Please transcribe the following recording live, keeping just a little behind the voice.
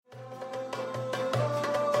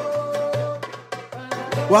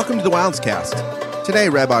Welcome to the Wildscast. Today,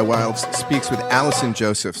 Rabbi Wilds speaks with Allison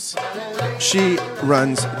Josephs. She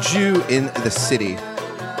runs Jew in the City.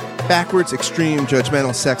 Backwards, extreme,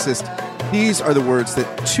 judgmental, sexist. These are the words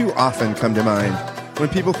that too often come to mind when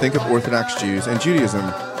people think of Orthodox Jews and Judaism.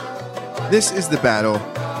 This is the battle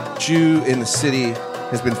Jew in the City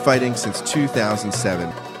has been fighting since 2007.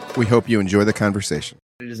 We hope you enjoy the conversation.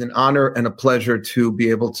 It is an honor and a pleasure to be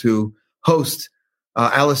able to host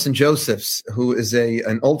Allison Josephs, who is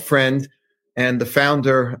an old friend and the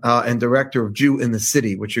founder and director of Jew in the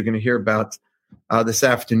City, which you're going to hear about this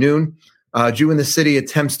afternoon. Jew in the City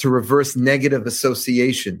attempts to reverse negative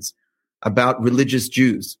associations about religious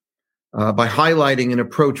Jews by highlighting an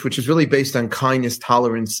approach which is really based on kindness,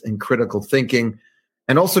 tolerance, and critical thinking,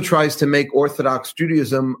 and also tries to make Orthodox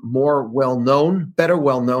Judaism more well-known, better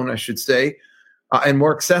well-known, I should say, and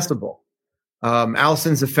more accessible.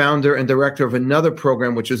 Allison's the founder and director of another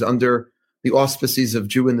program which is under the auspices of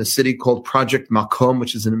Jew in the City called Project Makom,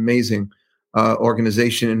 which is an amazing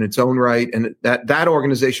organization in its own right. And that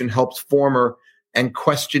organization helps former and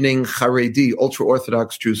questioning Haredi,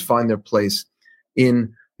 ultra-Orthodox Jews, find their place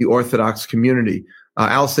in the Orthodox community.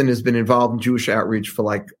 Allison has been involved in Jewish outreach for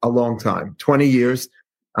like a long time, 20 years,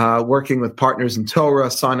 working with partners in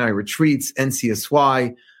Torah, Sinai Retreats,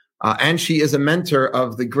 NCSY, and she is a mentor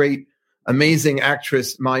of the great, amazing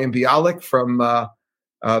actress Mayim Bialik from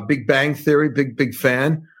Big Bang Theory, big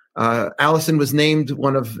fan. Allison was named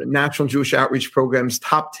one of National Jewish Outreach Program's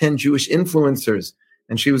top 10 Jewish influencers,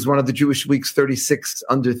 and she was one of the Jewish Week's 36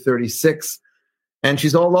 under 36. And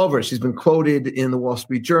she's all over. She's been quoted in the Wall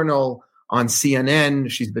Street Journal, on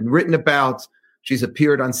CNN. She's been written about. She's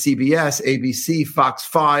appeared on CBS, ABC, Fox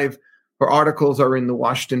 5. Her articles are in the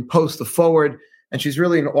Washington Post, The Forward, and she's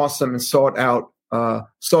really an awesome and sought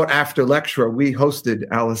after lecturer. We hosted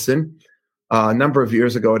Allison a number of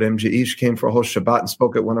years ago at MGE. She came for a whole Shabbat and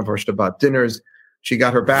spoke at one of our Shabbat dinners. She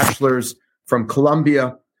got her bachelor's from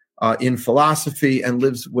Columbia in philosophy and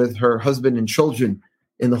lives with her husband and children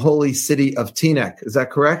in the holy city of Teaneck. Is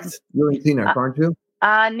that correct? You're in Teaneck, aren't you?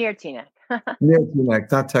 Near Teaneck. Near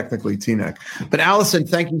Teaneck, not technically Teaneck. But Allison,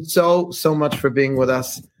 thank you so much for being with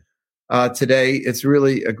us today. It's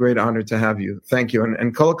really a great honor to have you. Thank you.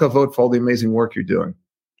 And kol hakavod for all the amazing work you're doing.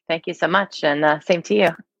 Thank you so much. And same to you.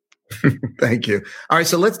 Thank you. All right,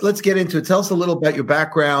 so let's get into it. Tell us a little about your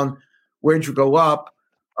background. Where did you grow up?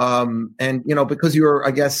 And, because you're,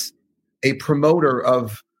 I guess, a promoter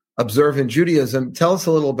of observant Judaism, tell us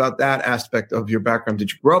a little about that aspect of your background.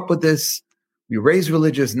 Did you grow up with this? Were you raised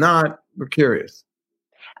religious? Not? We're curious.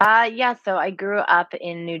 So I grew up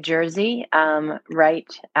in New Jersey, not right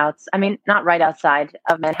outside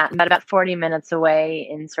of Manhattan, but about 40 minutes away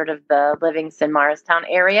in sort of the Livingston, Morristown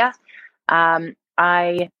area.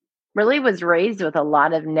 I really was raised with a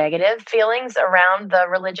lot of negative feelings around the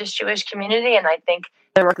religious Jewish community. And I think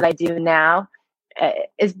the work that I do now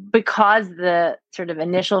is because the sort of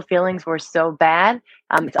initial feelings were so bad.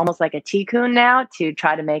 It's almost like a tikkun now to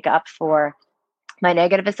try to make up for my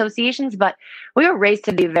negative associations. But we were raised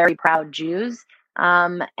to be very proud Jews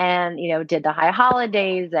and, did the high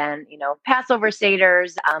holidays and, Passover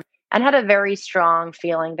Seders and had a very strong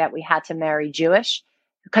feeling that we had to marry Jewish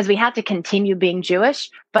because we had to continue being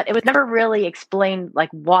Jewish, but it was never really explained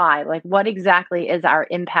why, what exactly is our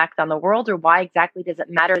impact on the world, or why exactly does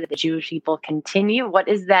it matter that the Jewish people continue? What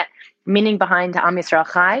is that meaning behind Am Yisrael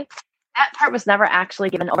Chai? That part was never actually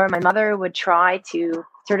given over. My mother would try to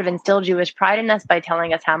sort of instill Jewish pride in us by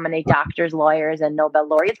telling us how many doctors, lawyers, and Nobel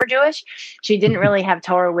laureates were Jewish. She didn't really have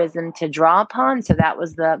Torah wisdom to draw upon, so that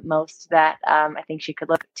was the most that I think she could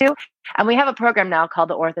look to. And we have a program now called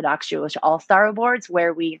the Orthodox Jewish All-Star Awards,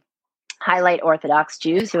 where we highlight Orthodox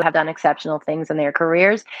Jews who have done exceptional things in their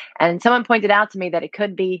careers. And someone pointed out to me that it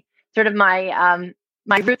could be sort of my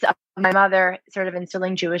roots of my mother sort of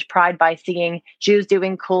instilling Jewish pride by seeing Jews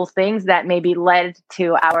doing cool things that maybe led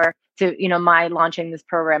to my launching this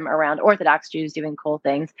program around Orthodox Jews doing cool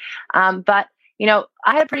things. But I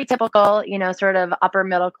had a pretty typical, sort of upper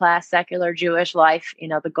middle class secular Jewish life.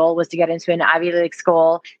 The goal was to get into an Ivy League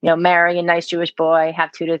school, marry a nice Jewish boy,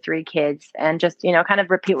 have 2 to 3 kids, and just, kind of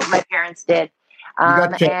repeat what my parents did. You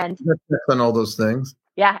got checks on all those things.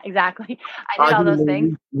 Yeah, exactly. I did all those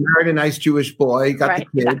things. Married a nice Jewish boy, got the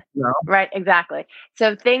kids. Right, exactly.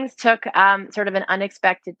 So things took sort of an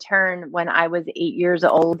unexpected turn when I was 8 years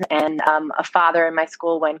old, and a father in my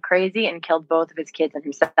school went crazy and killed both of his kids and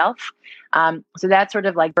himself. So that sort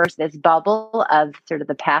of burst this bubble of sort of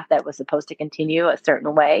the path that was supposed to continue a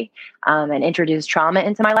certain way and introduced trauma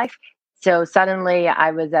into my life. So suddenly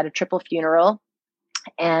I was at a triple funeral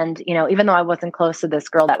And, even though I wasn't close to this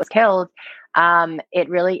girl that was killed, it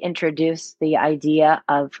really introduced the idea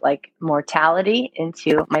of like mortality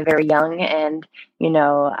into my very young and,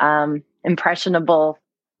 impressionable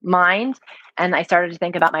mind. And I started to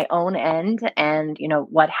think about my own end and,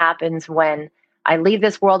 what happens when I leave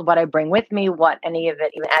this world, what I bring with me, what any of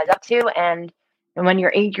it even adds up to. And when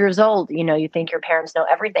you're 8 years old, you think your parents know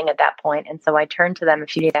everything at that point. And so I turned to them a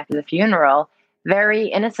few days after the funeral very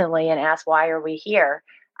innocently and asked, why are we here?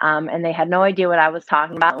 And they had no idea what I was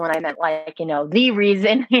talking about when I meant like, the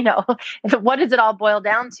reason, what does it all boil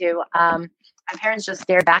down to? My parents just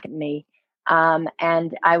stared back at me.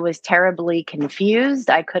 And I was terribly confused.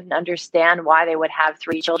 I couldn't understand why they would have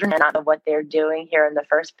 3 children and not know what they're doing here in the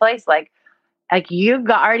first place. Like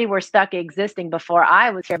already were stuck existing before I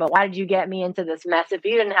was here, but why did you get me into this mess if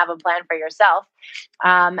you didn't have a plan for yourself?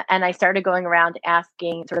 And I started going around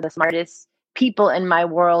asking sort of the smartest people in my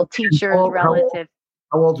world, teachers, relatives.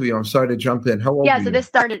 How old were you? I'm sorry to jump in. How old were you? So this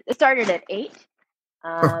started at 8.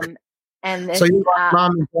 And this, so you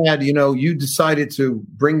mom and dad, you decided to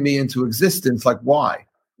bring me into existence. Like, why?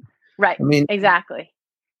 Right. I mean, exactly.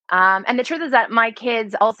 And the truth is that my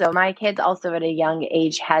kids also at a young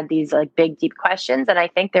age had these like big, deep questions. And I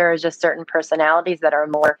think there are just certain personalities that are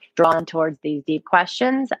more drawn towards these deep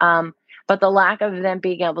questions. But the lack of them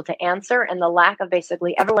being able to answer and the lack of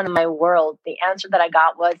basically everyone in my world, the answer that I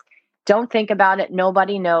got was, don't think about it.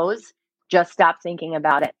 Nobody knows. Just stop thinking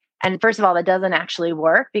about it. And first of all, that doesn't actually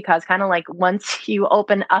work because kind of like once you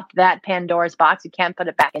open up that Pandora's box, you can't put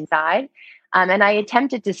it back inside. And I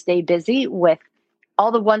attempted to stay busy with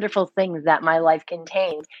all the wonderful things that my life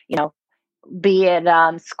contained, be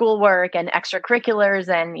it schoolwork and extracurriculars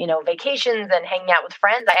and, vacations and hanging out with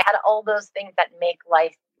friends. I had all those things that make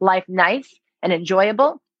life nice and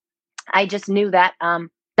enjoyable. I just knew that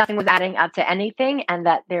nothing was adding up to anything and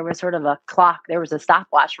that there was sort of a clock, there was a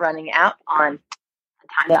stopwatch running out on the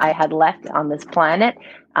time that I had left on this planet.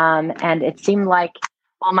 And it seemed like,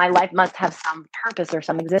 well, my life must have some purpose or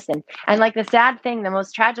some existence. And like the sad thing, the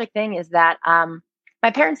most tragic thing is that my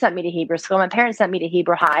parents sent me to Hebrew school. My parents sent me to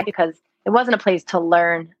Hebrew High because it wasn't a place to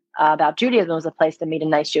learn about Judaism. It was a place to meet a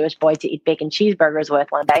nice Jewish boy to eat bacon cheeseburgers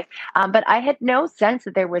with one day. But I had no sense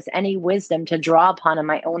that there was any wisdom to draw upon in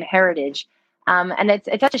my own heritage. And it's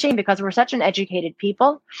such a shame because we're such an educated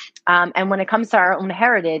people. And when it comes to our own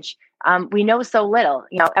heritage, we know so little.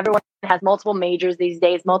 Everyone has multiple majors these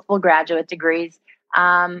days, multiple graduate degrees.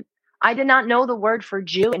 I did not know the word for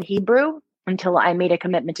Jew in Hebrew until I made a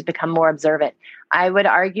commitment to become more observant. I would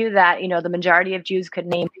argue that, the majority of Jews could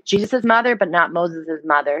name Jesus' mother, but not Moses'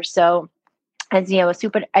 mother. So as, a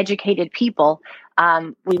super educated people,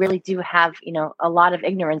 we really do have, a lot of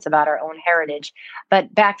ignorance about our own heritage.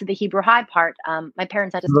 But back to the Hebrew High part, my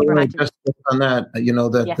parents had to Hebrew High. Just on that,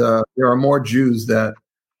 there are more Jews that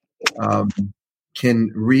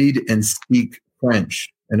can read and speak French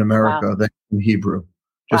in America than in Hebrew.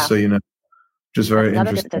 Just so you know, just very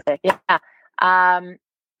interesting. Statistic. Yeah.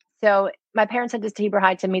 So my parents sent us to Hebrew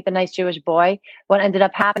High to meet the nice Jewish boy. What ended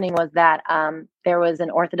up happening was that there was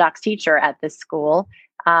an Orthodox teacher at this school,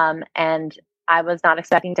 and I was not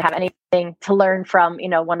expecting to have anything to learn from,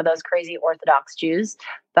 one of those crazy Orthodox Jews.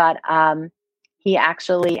 But he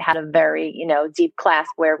actually had a very, deep class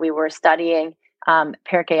where we were studying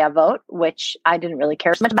Pirkei Avot, which I didn't really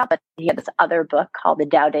care so much about, but he had this other book called the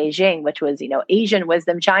Tao Te Ching, which was, Asian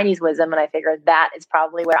wisdom, Chinese wisdom. And I figured that is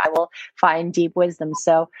probably where I will find deep wisdom.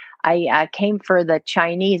 So I came for the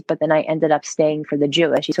Chinese, but then I ended up staying for the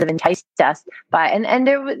Jewish. He sort of enticed us by, and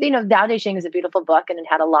there was, Tao Te Ching is a beautiful book and it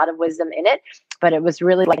had a lot of wisdom in it, but it was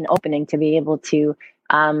really like an opening to be able to,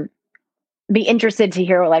 be interested to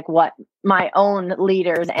hear like what my own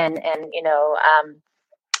leaders and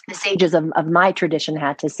the sages of my tradition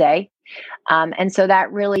had to say. And so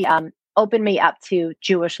that really opened me up to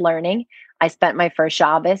Jewish learning. I spent my first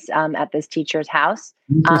Shabbos at this teacher's house.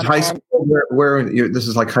 This is high school? This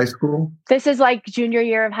is like high school? This is like junior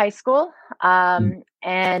year of high school.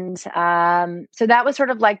 And so that was sort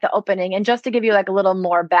of like the opening. And just to give you like a little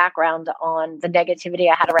more background on the negativity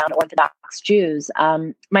I had around Orthodox Jews,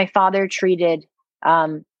 my father treated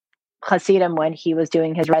Hasidim when he was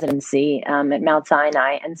doing his residency at Mount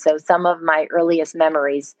Sinai. And so some of my earliest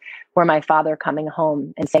memories were my father coming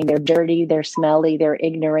home and saying they're dirty, they're smelly, they're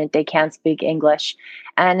ignorant, they can't speak English.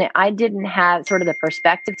 And I didn't have sort of the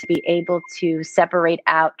perspective to be able to separate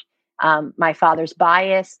out my father's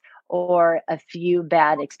bias or a few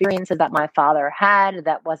bad experiences that my father had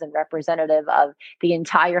that wasn't representative of the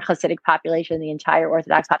entire Hasidic population, the entire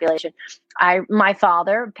Orthodox population. My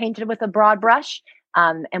father painted with a broad brush.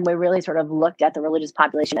 And we really sort of looked at the religious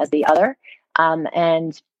population as the other.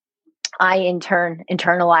 And I in turn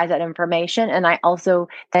internalize that information, and I also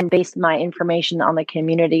then base my information on the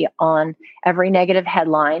community on every negative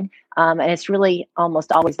headline. And it's really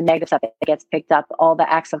almost always the negative stuff that gets picked up, all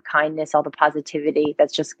the acts of kindness, all the positivity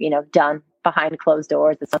that's just, done behind closed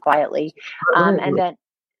doors, it's quietly. And then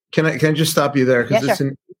can I just stop you there? Because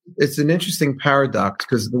sure. it's an interesting paradox,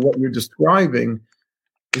 because what you're describing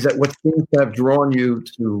is that what seems to have drawn you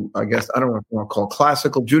to, I guess, I don't know what you want to call it,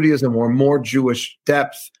 classical Judaism or more Jewish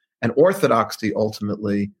depth and orthodoxy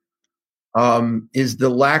ultimately, is the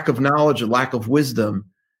lack of knowledge, and lack of wisdom.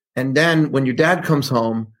 And then when your dad comes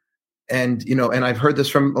home, and and I've heard this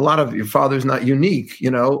from a lot of your father's not unique,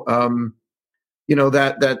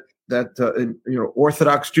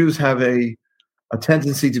 Orthodox Jews have a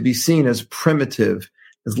tendency to be seen as primitive,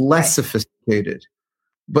 as less sophisticated.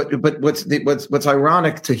 But what's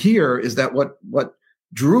ironic to hear is that what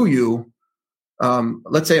drew you,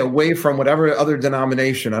 let's say, away from whatever other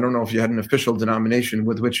denomination, I don't know if you had an official denomination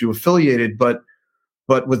with which you affiliated, but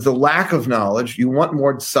with the lack of knowledge, you want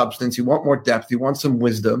more substance, you want more depth, you want some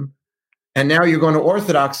wisdom. And now you're going to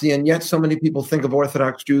Orthodoxy, and yet so many people think of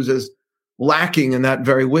Orthodox Jews as lacking in that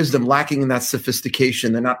very wisdom, lacking in that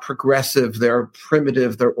sophistication. They're not progressive, they're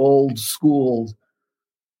primitive, they're old schooled.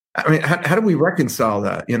 I mean, how do we reconcile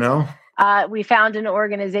that, We found an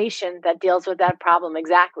organization that deals with that problem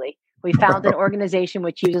exactly. We found an organization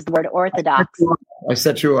which uses the word Orthodox. I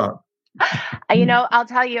set you up. I'll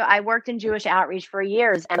tell you, I worked in Jewish outreach for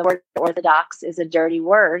years, and the word Orthodox is a dirty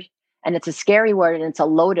word, and it's a scary word, and it's a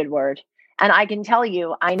loaded word. And I can tell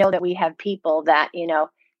you, I know that we have people that,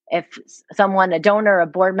 if someone, a donor, a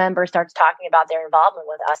board member starts talking about their involvement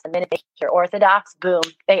with us, the minute they hear Orthodox, boom,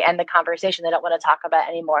 they end the conversation. They don't want to talk about it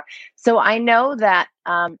anymore. So I know that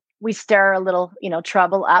we stir a little,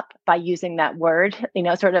 trouble up by using that word,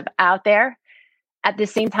 sort of out there. At the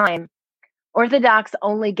same time, Orthodox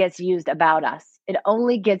only gets used about us. It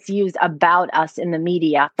only gets used about us in the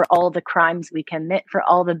media for all the crimes we commit, for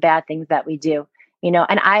all the bad things that we do.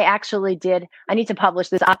 And I actually I need to publish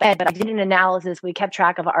this op-ed, but I did an analysis. We kept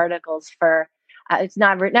track of articles for, it's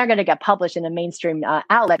not going to get published in a mainstream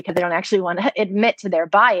outlet because they don't actually want to admit to their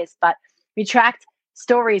bias, but we tracked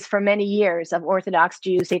stories for many years of Orthodox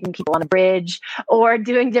Jews taking people on a bridge or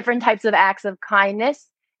doing different types of acts of kindness.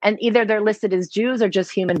 And either they're listed as Jews or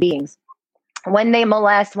just human beings. When they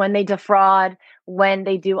molest, when they defraud, when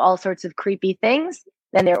they do all sorts of creepy things,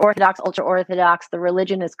 then they're Orthodox, ultra-Orthodox. The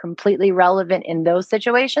religion is completely relevant in those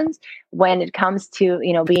situations. When it comes to,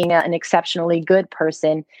 being an exceptionally good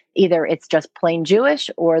person, either it's just plain Jewish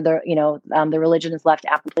or the religion is left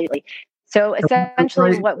out completely. So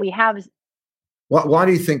essentially what we have is... Why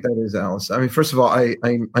do you think that is, Alice? I mean, first of all, I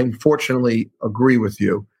unfortunately agree with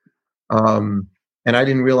you. And I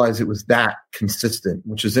didn't realize it was that consistent,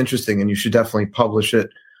 which is interesting, and you should definitely publish it.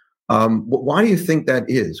 Why do you think that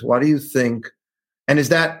is? Why do you think... And is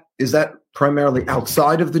that primarily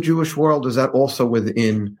outside of the Jewish world? Or is that also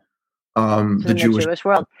within the Jewish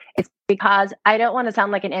world? It's because I don't want to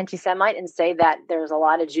sound like an anti-Semite and say that there's a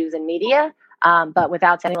lot of Jews in media, but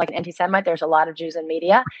without sounding like an anti-Semite, there's a lot of Jews in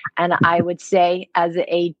media. And I would say, as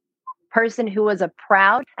a person who was a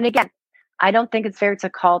proud, and again, I don't think it's fair to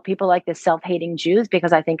call people like this self-hating Jews,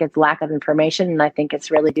 because I think it's lack of information, and I think it's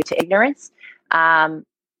really due to ignorance.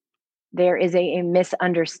 There is a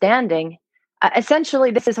misunderstanding.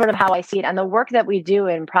 Essentially, this is sort of how I see it. And the work that we do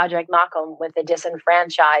in Project Makom with the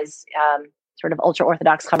disenfranchised sort of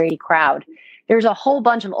ultra-Orthodox Haredi crowd, there's a whole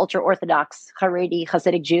bunch of ultra-Orthodox Haredi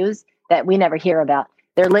Hasidic Jews that we never hear about.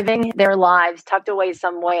 They're living their lives tucked away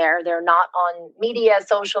somewhere. They're not on media,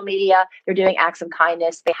 social media. They're doing acts of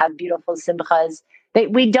kindness. They have beautiful simchas.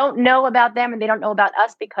 We don't know about them, and they don't know about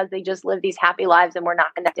us because they just live these happy lives and we're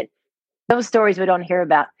not connected. Those stories we don't hear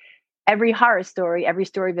about. Every horror story, every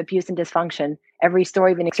story of abuse and dysfunction, every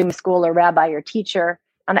story of an extreme school or rabbi or teacher,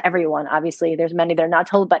 not everyone, obviously, there's many that are not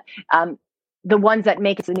told, but the ones that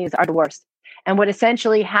make it to the news are the worst. And what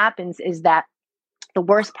essentially happens is that the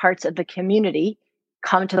worst parts of the community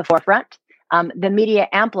come to the forefront. The media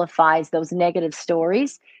amplifies those negative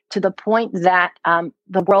stories to the point that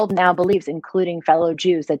the world now believes, including fellow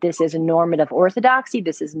Jews, that this is a normative orthodoxy,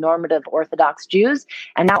 this is normative Orthodox Jews.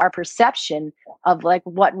 And now our perception of like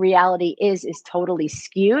what reality is totally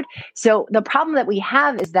skewed. So the problem that we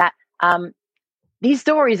have is that these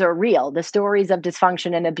stories are real. The stories of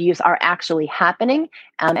dysfunction and abuse are actually happening.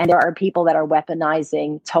 And there are people that are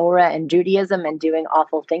weaponizing Torah and Judaism and doing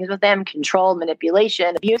awful things with them, control,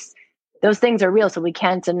 manipulation, abuse. Those things are real, so we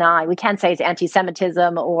can't deny. We can't say it's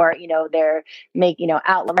anti-Semitism or they're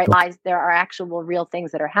outright lies. There are actual real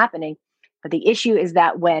things that are happening, but the issue is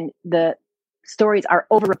that when the stories are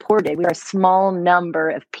overreported. We are a small number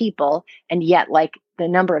of people, and yet like the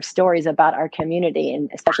number of stories about our community, and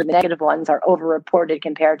especially the negative ones, are overreported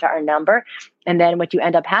compared to our number. And then what you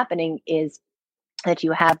end up happening is that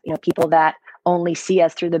you have, people that only see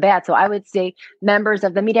us through the bad. So I would say members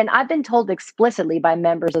of the media, and I've been told explicitly by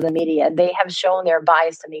members of the media, they have shown their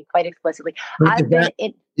bias to me quite explicitly.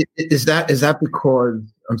 Is that because,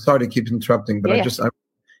 I'm sorry to keep interrupting, but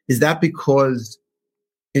is that because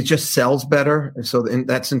it just sells better? And so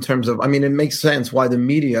that's in terms of, it makes sense why the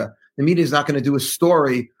media is not going to do a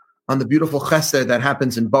story on the beautiful chesed that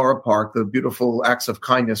happens in Borough Park, the beautiful acts of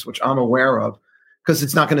kindness, which I'm aware of, because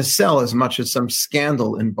it's not going to sell as much as some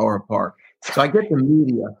scandal in Borough Park. So I get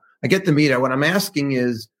the media. What I'm asking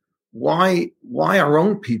is why our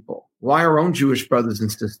own people, why our own Jewish brothers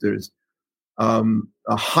and sisters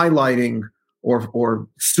highlighting or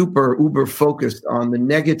super uber focused on the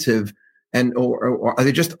negative, and or are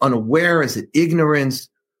they just unaware? Is it ignorance?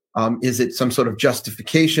 Is it some sort of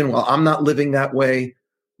justification? Well, I'm not living that way.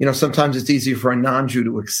 Sometimes it's easier for a non-Jew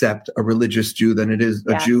to accept a religious Jew than it is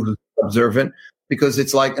a Jew who's observant, because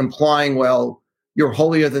it's like implying, well, you're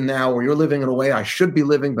holier than thou, or you're living in a way I should be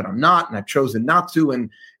living, but I'm not, and I've chosen not to. And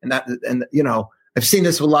I've seen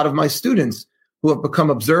this with a lot of my students who have become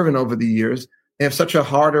observant over the years. They have such a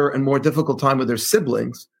harder and more difficult time with their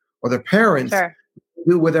siblings or their parents than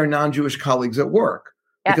they do with their non-Jewish colleagues at work.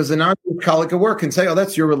 Yeah. Because a non-Jewish colleague at work can say, oh,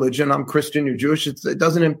 that's your religion. I'm Christian, you're Jewish. It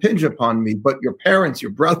doesn't impinge upon me. But your parents,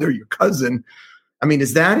 your brother, your cousin,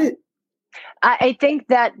 is that it? I think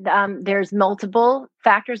that there's multiple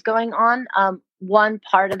factors going on. One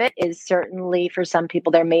part of it is certainly for some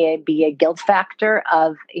people, there may be a guilt factor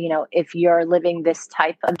of, if you're living this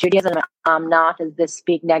type of Judaism, I'm not, does this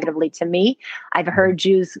speak negatively to me? I've heard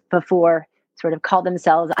Jews before sort of call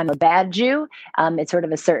themselves, I'm a bad Jew. It's sort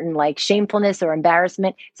of a certain like shamefulness or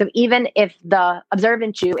embarrassment. So even if the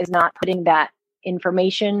observant Jew is not putting that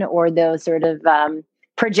information or those sort of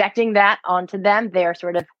projecting that onto them, they're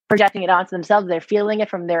sort of projecting it onto themselves. They're feeling it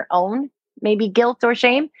from their own maybe guilt or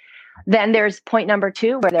shame. Then there's point number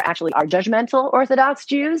 2, where there actually are judgmental Orthodox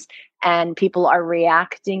Jews and people are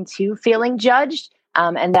reacting to feeling judged.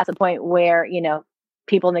 And that's a point where,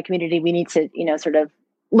 people in the community, we need to, sort of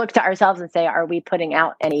look to ourselves and say, are we putting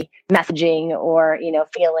out any messaging or,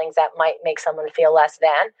 feelings that might make someone feel less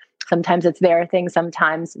than? Sometimes it's their thing.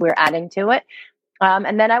 Sometimes we're adding to it.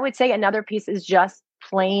 And then I would say another piece is just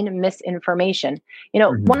plain misinformation.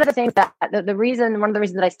 One of the things that one of the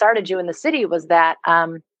reasons that I started Jew in the City was that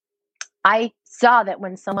I saw that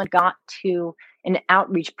when someone got to an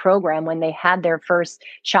outreach program, when they had their first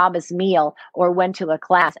Shabbos meal or went to a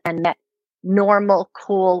class and met normal,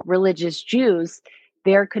 cool, religious Jews,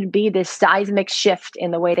 there could be this seismic shift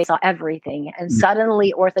in the way they saw everything. And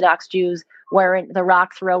suddenly Orthodox Jews weren't the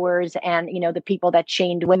rock throwers and, the people that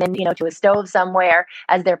chained women, to a stove somewhere,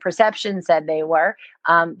 as their perception said they were.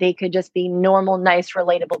 They could just be normal, nice,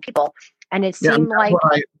 relatable people. And it seemed like...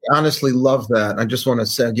 I honestly love that. I just want to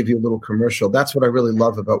say, I'll give you a little commercial. That's what I really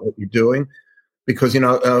love about what you're doing. Because,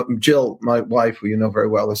 Jill, my wife, who you know very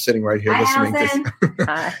well, is sitting right here listening to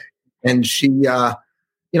this. And she,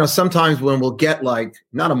 sometimes when we'll get like,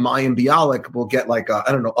 not a Mayim Bialik, we'll get like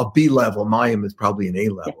a B level. Mayim is probably an A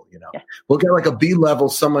level, Yeah. We'll get like a B level,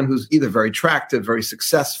 someone who's either very attractive, very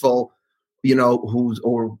successful, who's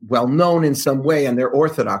or well-known in some way, and they're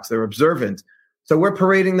Orthodox, they're observant. So we're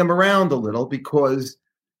parading them around a little because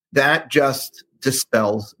that just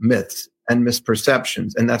dispels myths and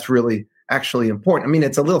misperceptions. And that's really actually important.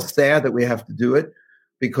 It's a little sad that we have to do it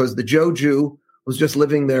because the Jew who's just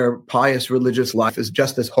living their pious religious life is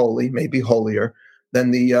just as holy, maybe holier, than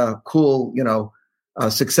the cool,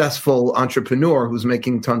 successful entrepreneur who's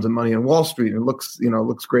making tons of money on Wall Street and looks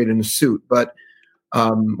great in a suit, but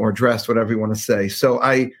or dressed, whatever you want to say. So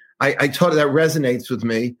I thought that resonates with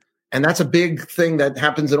me. And that's a big thing that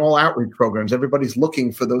happens in all outreach programs. Everybody's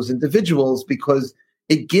looking for those individuals because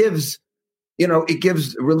it gives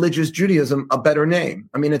religious Judaism a better name.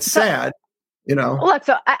 It's sad, Look,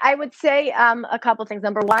 so I would say a couple things.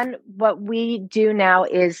 Number one, what we do now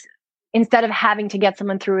is instead of having to get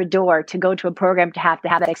someone through a door to go to a program to have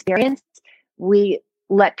that experience, we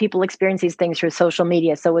let people experience these things through social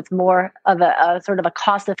media. So it's more of a sort of a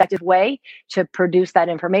cost-effective way to produce that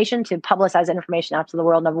information, to publicize that information out to the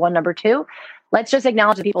world. Number one. Number two, let's just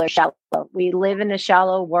acknowledge that people are shallow. We live in a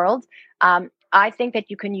shallow world. I think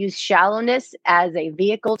that you can use shallowness as a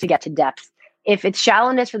vehicle to get to depth. If it's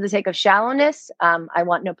shallowness for the sake of shallowness, I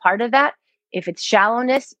want no part of that. If it's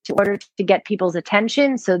shallowness in order to get people's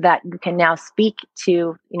attention so that you can now speak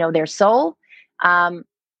to, their soul,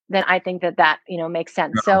 then I think that makes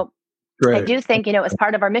sense. So Great. I do think, as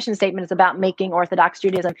part of our mission statement is about making Orthodox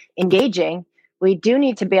Judaism engaging. We do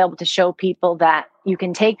need to be able to show people that you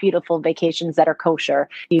can take beautiful vacations that are kosher.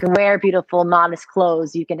 You can wear beautiful, modest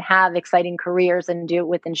clothes. You can have exciting careers and do it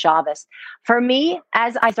within Shabbos. For me,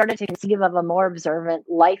 as I started to conceive of a more observant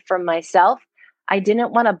life for myself, I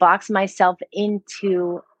didn't want to box myself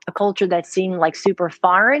into a culture that seemed like super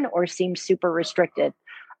foreign or seemed super restricted.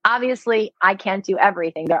 Obviously, I can't do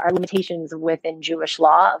everything. There are limitations within Jewish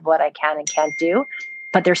law of what I can and can't do,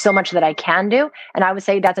 but there's so much that I can do. And I would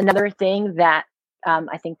say that's another thing that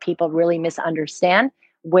I think people really misunderstand,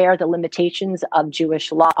 where the limitations of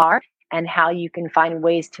Jewish law are and how you can find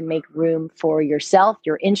ways to make room for yourself,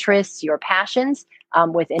 your interests, your passions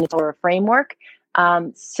within its Torah framework. I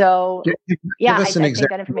think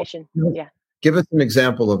that information. Yeah. Give us an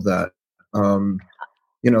example of that.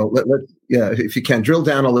 If you can drill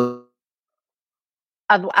down a little.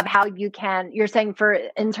 Of how you can, you're saying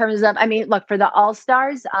in terms of, look, for the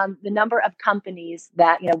All-Stars, the number of companies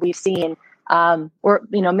that, we've seen,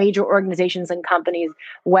 major organizations and companies,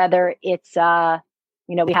 whether it's,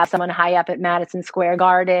 we have someone high up at Madison Square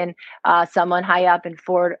Garden, someone high up in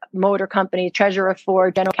Ford Motor Company, treasurer of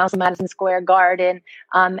Ford, general counsel, Madison Square Garden,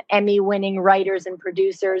 Emmy-winning writers and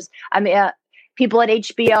producers, people at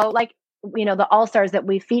HBO, the All-Stars that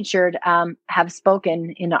we featured have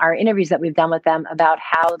spoken in our interviews that we've done with them about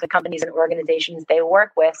how the companies and organizations they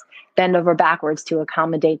work with bend over backwards to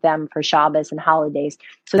accommodate them for Shabbos and holidays.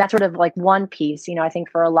 So that's sort of like one piece, I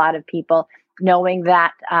think for a lot of people, knowing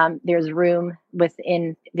that there's room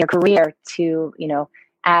within their career to,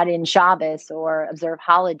 add in Shabbos or observe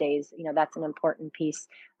holidays, that's an important piece.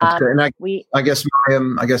 And I guess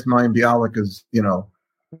Mayim Bialik is,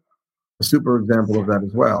 a super example of that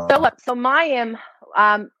as well. So Mayim,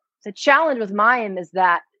 the challenge with Mayim is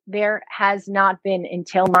that there has not been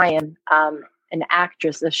until Mayim, an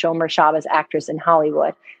actress, a Shomer Shabbos actress in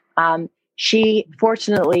Hollywood. She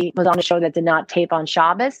fortunately was on a show that did not tape on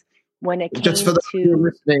Shabbos. When it came just for the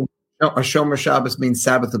listening, a Shomer Shabbos means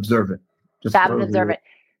Sabbath observant. Sabbath observant.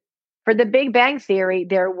 For the Big Bang Theory,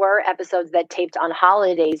 there were episodes that taped on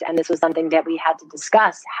holidays, and this was something that we had to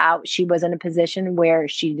discuss, how she was in a position where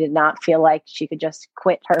she did not feel like she could just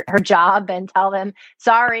quit her job and tell them,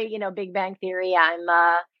 sorry, Big Bang Theory,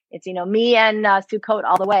 it's, me and Sukkot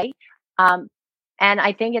all the way. And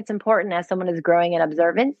I think it's important as someone who's growing in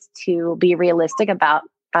observance to be realistic about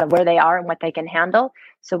where they are and what they can handle.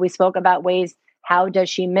 So we spoke about ways. How does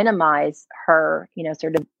she minimize her,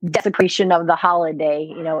 sort of desecration of the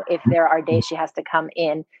holiday, if there are days she has to come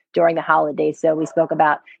in during the holidays? So we spoke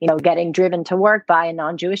about, getting driven to work by a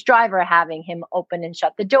non-Jewish driver, having him open and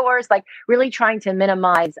shut the doors, really trying to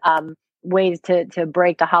minimize ways to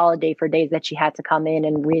break the holiday for days that she had to come in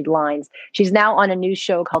and read lines. She's now on a new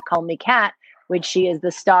show called Call Me Kat, which she is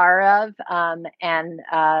the star of and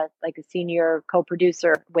a senior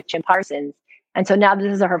co-producer with Jim Parsons. And so now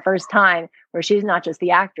this is her first time where she's not just the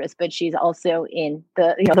actress, but she's also in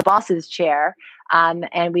the boss's chair.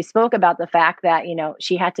 And we spoke about the fact that,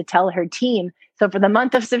 she had to tell her team. So for the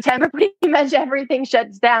month of September, pretty much everything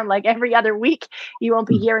shuts down. Like every other week, you won't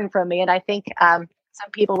be hearing from me. And I think some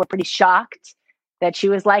people were pretty shocked that she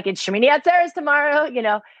was like, it's Shemini Atzeres tomorrow,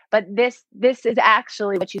 But this is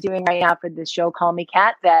actually what she's doing right now for this show, Call Me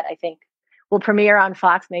Kat, that I think will premiere on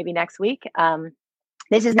Fox maybe next week.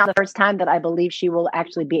 This is now the first time that I believe she will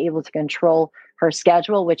actually be able to control her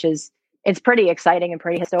schedule, it's pretty exciting and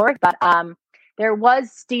pretty historic. But there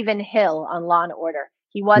was Stephen Hill on Law and Order.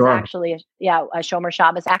 He was actually a Shomer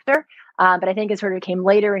Shabbos actor, but I think it sort of came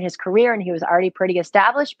later in his career, and he was already pretty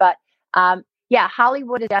established. But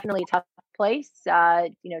Hollywood is definitely a tough place,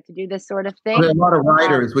 to do this sort of thing. There are a lot of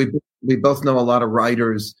writers. We both know a lot of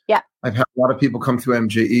writers. Yeah. I've had a lot of people come through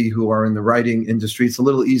MJE who are in the writing industry. It's a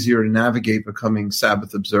little easier to navigate becoming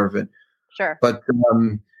Sabbath observant. Sure. But,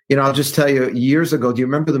 I'll just tell you, years ago, do you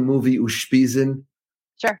remember the movie Ushpizen?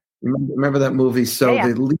 Sure. Remember that movie? So yeah.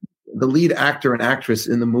 The lead actor and actress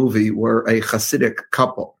in the movie were a Hasidic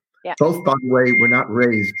couple. Yeah. Both, by the way, were not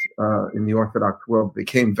raised in the Orthodox world,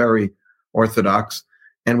 became very Orthodox.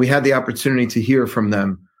 And we had the opportunity to hear from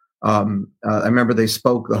them. I remember they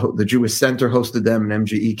spoke, the Jewish Center hosted them, and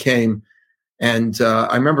MGE came. And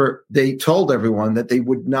I remember they told everyone that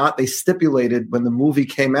they stipulated when the movie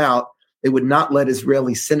came out, they would not let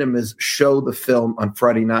Israeli cinemas show the film on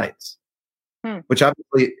Friday nights, which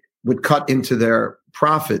obviously would cut into their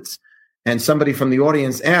profits. And somebody from the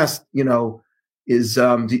audience asked, did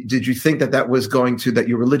you think that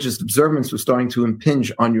your religious observance was starting to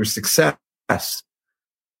impinge on your success?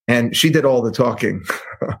 And she did all the talking,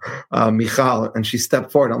 Michal, and she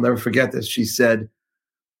stepped forward. I'll never forget this. She said,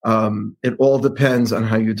 It all depends on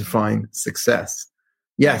how you define success.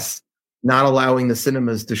 Yes, not allowing the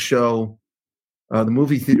cinemas to show, the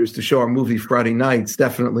movie theaters to show our movie Friday nights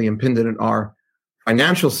definitely impeded on our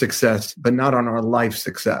financial success, but not on our life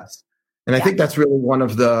success. And I think that's really one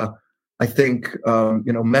of the,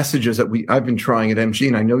 messages that I've been trying at MG,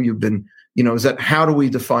 and I know you've been, is that how do we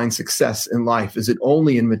define success in life? Is it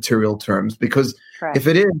only in material terms? Because if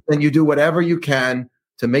it is, then you do whatever you can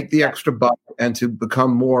to make the extra buck and to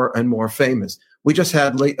become more and more famous. We just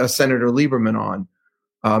had Senator Lieberman on,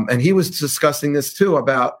 and he was discussing this too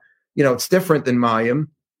about, it's different than Mayim,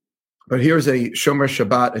 but here's a Shomer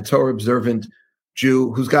Shabbat, a Torah observant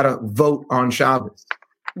Jew who's got to vote on Shabbos.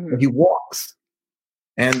 Mm-hmm. He walks,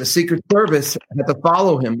 and the Secret Service had to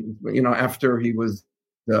follow him, after he was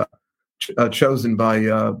chosen by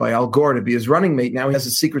Al Gore to be his running mate. Now he has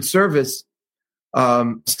a Secret Service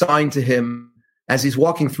signed to him as he's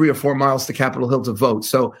walking 3 or 4 miles to Capitol Hill to vote.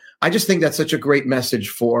 So I just think that's such a great message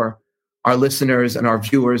for our listeners and our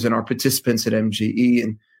viewers and our participants at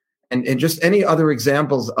MGE, and just any other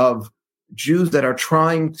examples of Jews that are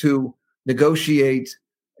trying to negotiate,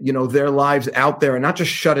 their lives out there and not just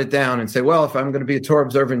shut it down and say, well, if I'm going to be a Torah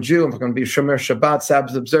observant Jew, if I'm going to be a Shomer Shabbat,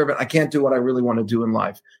 Sabbath observant, I can't do what I really want to do in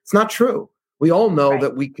life. It's not true. We all know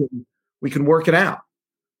that we can work it out,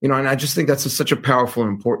 and I just think that's such a powerful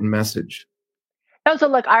and important message. No, so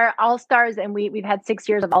look, our All-Stars, and we've had 6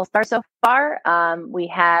 years of All-Stars so far. We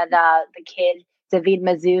had the kid, David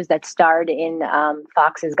Mazouz, that starred in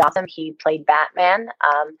Fox's Gotham. He played Batman.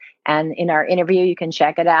 And in our interview, you can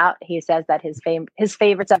check it out. He says that his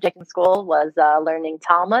favorite subject in school was learning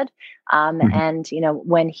Talmud. And,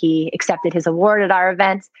 when he accepted his award at our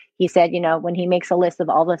event, he said, when he makes a list of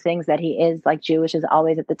all the things that he is, like Jewish is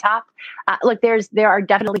always at the top. Look, there are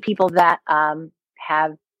definitely people that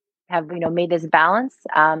have made this balance.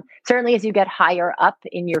 Certainly as you get higher up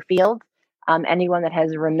in your field, anyone that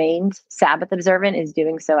has remained Sabbath observant is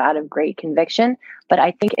doing so out of great conviction. But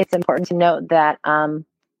I think it's important to note that,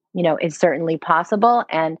 it's certainly possible.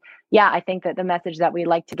 And I think that the message that we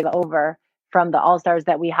like to give over from the All-Stars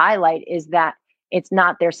that we highlight is that it's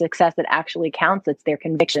not their success that actually counts. It's their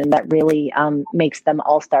conviction that really makes them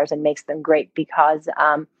All-Stars and makes them great, because,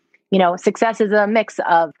 success is a mix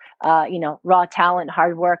of, raw talent,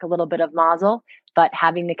 hard work, a little bit of mazel, but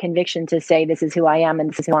having the conviction to say, this is who I am and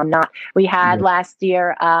this is who I'm not. We had last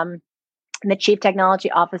year, the chief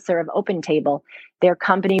technology officer of OpenTable. Their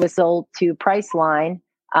company was sold to Priceline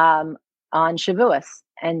on Shavuos.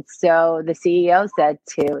 And so the CEO said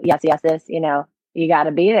to Yes, you got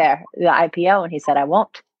to be there, the IPO. And he said, I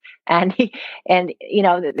won't. And he said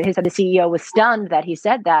the CEO was stunned that he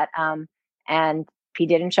said that. And he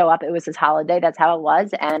didn't show up. It was his holiday. That's how it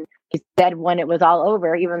was. And he said when it was all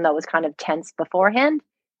over, even though it was kind of tense beforehand,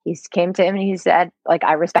 he came to him and he said,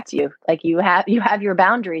 I respect you. You have your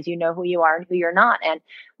boundaries. You know who you are and who you're not. And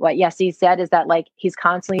what Yessi said is that he's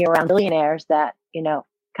constantly around billionaires that,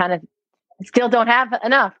 kind of still don't have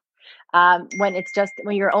enough. When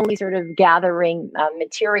you're only sort of gathering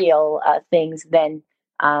material things, then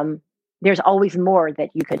there's always more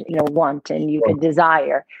that you could, want and you could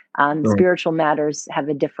desire. Spiritual matters have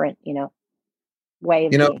a different, way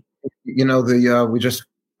of being. We just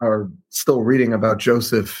are still reading about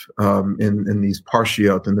Joseph in these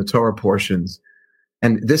parshiot, in the Torah portions.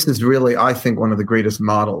 And this is really, I think, one of the greatest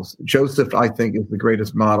models. Joseph, I think, is the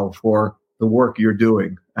greatest model for the work you're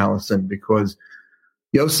doing, Allison, because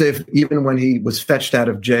Joseph, even when he was fetched out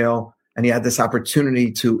of jail and he had this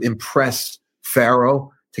opportunity to impress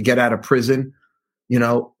Pharaoh to get out of prison,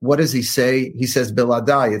 what does he say? He says,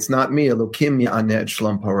 Biladai, it's not me, Elokim ya'aneh et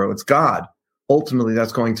shlom paro, it's God. Ultimately,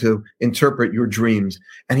 that's going to interpret your dreams.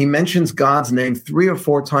 And he mentions God's name 3 or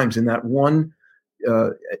 4 times in that one,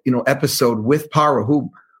 episode with Paro, who,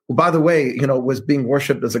 by the way, was being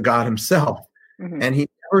worshipped as a god himself. Mm-hmm. And he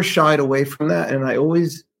never shied away from that. And I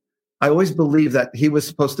always believe that he was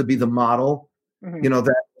supposed to be the model,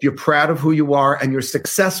 that you're proud of who you are and you're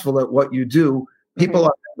successful at what you do. People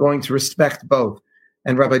are going to respect both.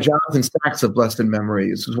 And Rabbi Jonathan Sachs of blessed memory,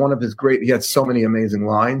 this was one of his he had so many amazing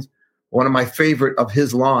lines. One of my favorite of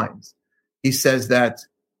his lines, he says that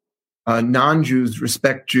non-Jews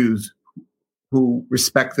respect Jews who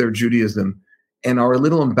respect their Judaism and are a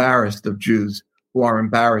little embarrassed of Jews who are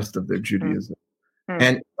embarrassed of their Judaism. Mm-hmm.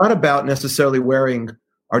 And it's not about necessarily wearing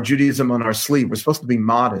our Judaism on our sleeve. We're supposed to be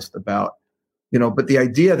modest about, but the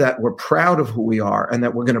idea that we're proud of who we are and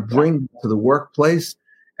that we're going to bring to the workplace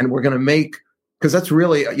and we're going to make, because that's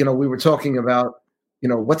really, we were talking about,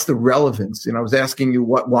 what's the relevance? I was asking you,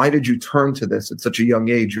 why did you turn to this at such a young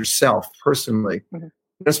age yourself, personally? Mm-hmm.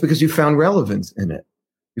 That's because you found relevance in it.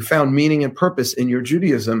 You found meaning and purpose in your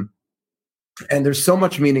Judaism. And there's so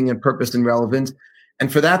much meaning and purpose and relevance.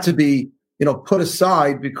 And for that to be, put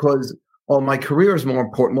aside because, my career is more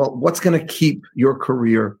important. Well, what's going to keep your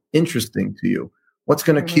career interesting to you? What's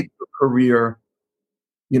going to keep your career,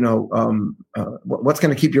 what's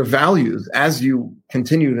going to keep your values as you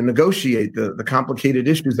continue to negotiate the complicated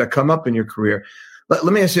issues that come up in your career? Let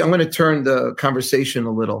me ask you, I'm going to turn the conversation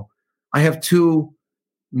a little. I have two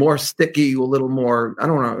more sticky, a little more, I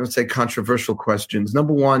don't know, I would say controversial questions.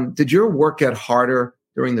 Number one, did your work get harder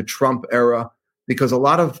during the Trump era? Because a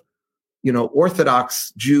lot of,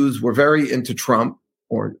 Orthodox Jews were very into Trump,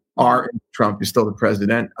 or are into Trump. He's still the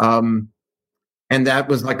president. And that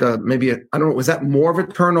was like I don't know, was that more of a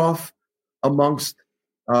turnoff amongst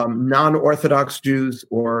non-Orthodox Jews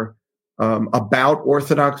or about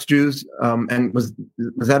Orthodox Jews? And was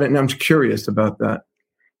that, and I'm curious about that.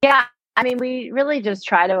 Yeah. I mean, we really just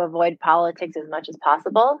try to avoid politics as much as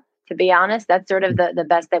possible, to be honest. That's sort of the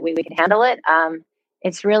best that we can handle it.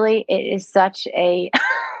 It is such a,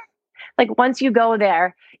 like once you go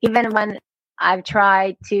there, even when I've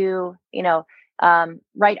tried to,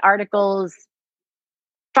 write articles,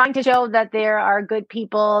 trying to show that there are good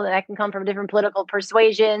people that can come from different political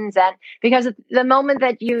persuasions. And because the moment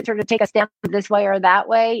that you sort of take a stance this way or that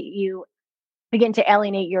way, you begin to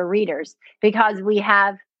alienate your readers, because we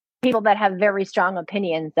have people that have very strong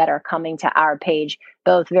opinions that are coming to our page,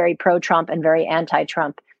 both very pro-Trump and very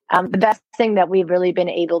anti-Trump. The best thing that we've really been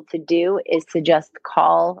able to do is to just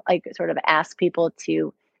sort of ask people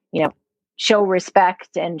to, show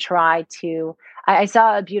respect and try to. I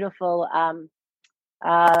saw a beautiful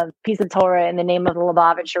piece of Torah in the name of the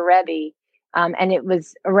Lubavitcher Rebbe, and it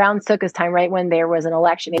was around Sukkot time, right when there was an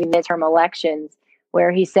election, maybe midterm elections,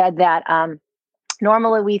 where he said that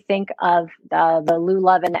normally we think of the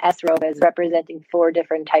lulav and the esrog as representing four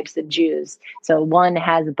different types of Jews. So one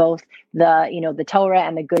has both the Torah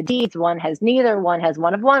and the good deeds. One has neither. One has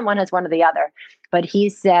one of one. One has one of the other. But he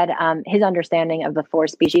said his understanding of the four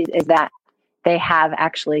species is that they have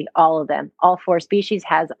actually all of them. All four species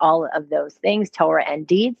has all of those things, Torah and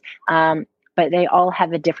deeds, but they all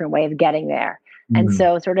have a different way of getting there. Mm-hmm. And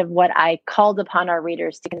so sort of what I called upon our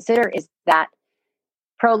readers to consider is that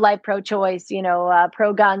pro-life, pro-choice,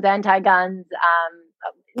 pro-guns, anti-guns,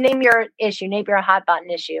 name your issue, name your hot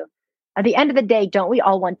button issue. At the end of the day, don't we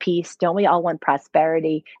all want peace? Don't we all want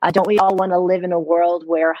prosperity? Don't we all want to live in a world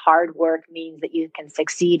where hard work means that you can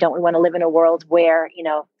succeed? Don't we want to live in a world where,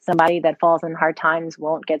 somebody that falls in hard times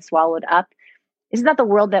won't get swallowed up? Isn't that the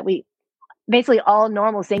world that we basically all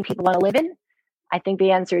normal, sane people want to live in? I think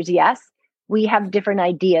the answer is yes. We have different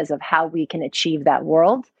ideas of how we can achieve that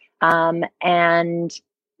world. And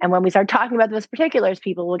when we start talking about those particulars,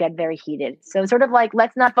 people will get very heated. So sort of like,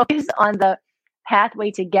 let's not focus on the pathway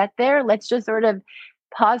to get there. Let's just sort of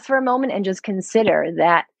pause for a moment and just consider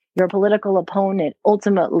that your political opponent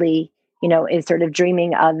ultimately, is sort of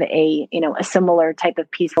dreaming of a similar type of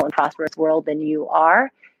peaceful and prosperous world than you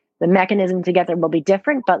are. The mechanism to get there will be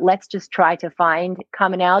different, but let's just try to find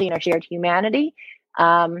commonality in our shared humanity.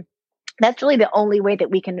 That's really the only way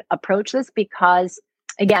that we can approach this, because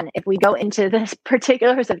again, if we go into the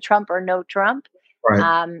particulars of Trump or no Trump,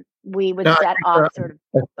 right. We would set off sort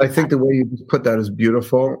of. I think the way you put that is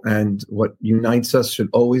beautiful, and what unites us should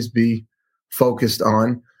always be focused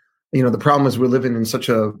on. The problem is we're living in such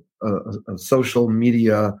a social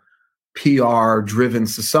media, PR-driven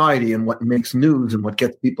society, and what makes news and what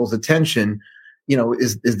gets people's attention,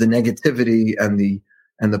 is the negativity and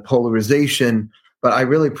the polarization. But I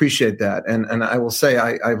really appreciate that, and I will say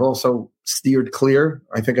I've also steered clear.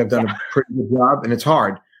 I think I've done a pretty good job, and it's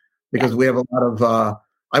hard because we have a lot of.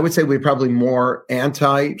 I would say we're probably more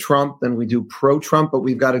anti-Trump than we do pro-Trump, but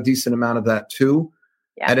we've got a decent amount of that too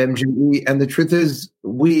at MGE. And the truth is,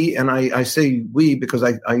 I say we because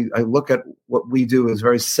I look at what we do as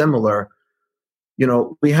very similar.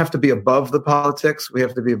 We have to be above the politics. We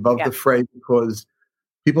have to be above the fray, because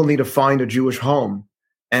people need to find a Jewish home.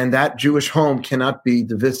 And that Jewish home cannot be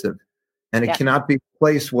divisive. And it cannot be a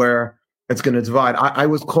place where it's going to divide. I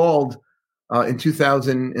was called in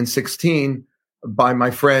 2016 by my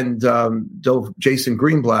friend Jason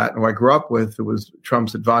Greenblatt, who I grew up with, who was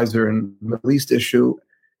Trump's advisor in the Middle East issue,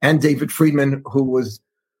 and David Friedman, who was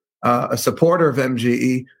a supporter of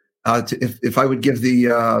MGE, if I would give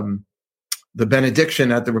the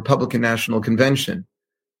benediction at the Republican National Convention.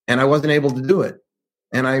 And I wasn't able to do it.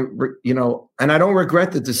 And I don't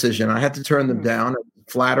regret the decision. I had to turn them down.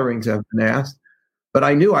 It's flattering to have been asked. But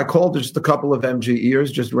I knew I called just a couple of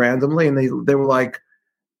MGEers just randomly, and they were like,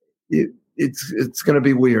 it's going to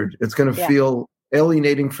be weird. It's going to feel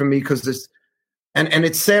alienating for me, because And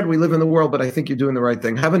it's sad we live in the world, but I think you're doing the right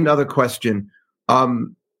thing. I have another question.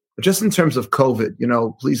 Just in terms of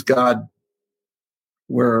COVID, please God,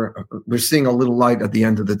 we're seeing a little light at the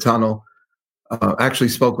end of the tunnel. Actually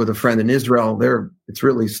spoke with a friend in Israel. It's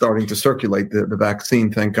really starting to circulate, the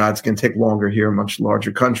vaccine. Thank God. It's going to take longer here, a much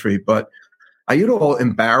larger country. But are you at all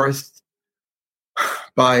embarrassed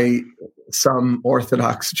by some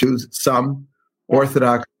Orthodox Jews,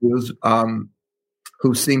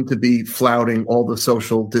 who seem to be flouting all the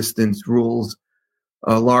social distance rules,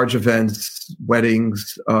 large events,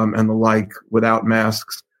 weddings, and the like, without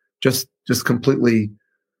masks, just completely?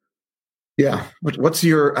 Yeah. What's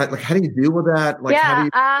your, how do you deal with that? Look,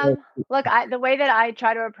 the way that I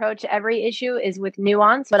try to approach every issue is with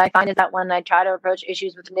nuance. What I find is that when I try to approach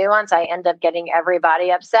issues with nuance, I end up getting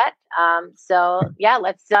everybody upset.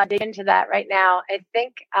 Let's dig into that right now. I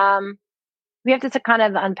think we have to kind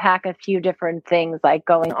of unpack a few different things like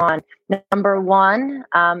going on. Number one,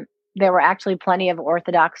 there were actually plenty of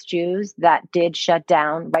Orthodox Jews that did shut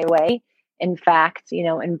down right away. In fact,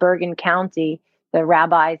 in Bergen County, the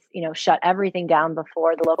rabbis, shut everything down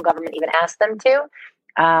before the local government even asked them to.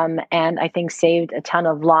 And I think saved a ton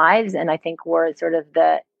of lives. And I think were sort of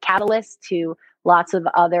the catalyst to lots of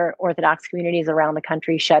other Orthodox communities around the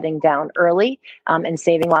country shutting down early and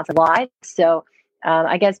saving lots of lives. So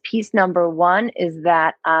I guess piece number one is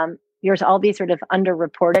that there's all these sort of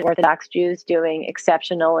underreported Orthodox Jews doing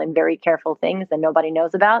exceptional and very careful things and nobody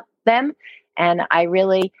knows about them. And I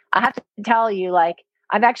have to tell you,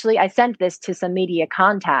 I sent this to some media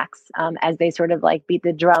contacts as they sort of beat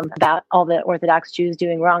the drum about all the Orthodox Jews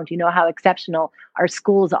doing wrong. Do you know how exceptional our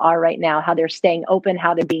schools are right now, how they're staying open,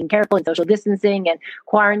 how they're being careful in social distancing and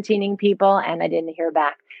quarantining people? And I didn't hear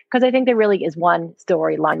back because I think there really is one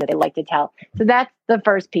storyline that they like to tell. So that's the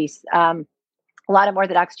first piece. A lot of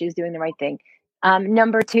Orthodox Jews doing the right thing.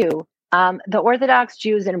 Number two, the Orthodox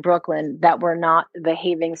Jews in Brooklyn that were not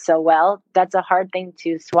behaving so well, that's a hard thing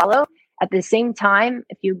to swallow. At the same time,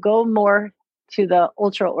 if you go more to the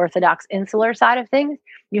ultra-Orthodox insular side of things,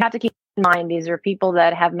 you have to keep in mind these are people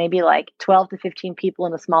that have maybe 12 to 15 people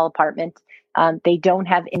in a small apartment. They don't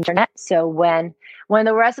have internet. So when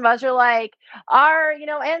the rest of us are our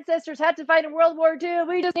ancestors had to fight in World War II,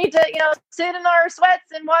 we just need to sit in our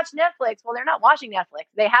sweats and watch Netflix. Well, they're not watching Netflix.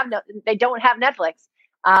 They don't have Netflix.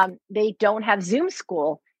 They don't have Zoom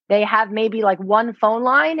school. They have maybe one phone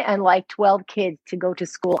line and 12 kids to go to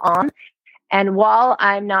school on. And while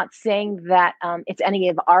I'm not saying that it's any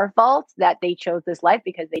of our fault that they chose this life,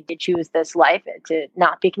 because they did choose this life to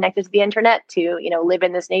not be connected to the internet, to live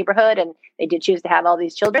in this neighborhood, and they did choose to have all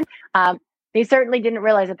these children, they certainly didn't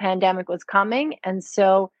realize a pandemic was coming. And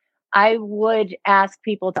so I would ask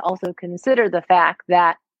people to also consider the fact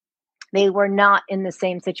that they were not in the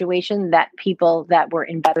same situation that people that were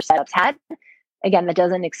in better setups had. Again, that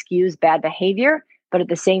doesn't excuse bad behavior, but at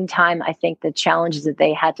the same time, I think the challenges that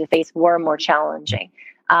they had to face were more challenging.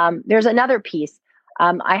 There's another piece.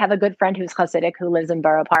 I have a good friend who's Hasidic who lives in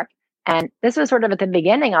Borough Park. And this was sort of at the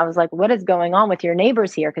beginning. I was like, what is going on with your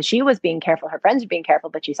neighbors here? Because she was being careful. Her friends were being careful,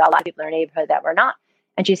 but she saw a lot of people in her neighborhood that were not.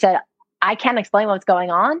 And she said, I can't explain what's going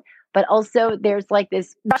on. But also there's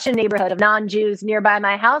this Russian neighborhood of non-Jews nearby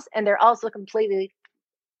my house. And they're also completely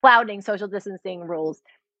flouting social distancing rules.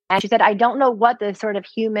 And she said, I don't know what the sort of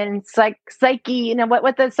human psyche,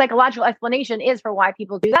 what the psychological explanation is for why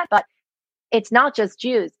people do that, but it's not just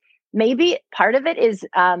Jews. Maybe part of it is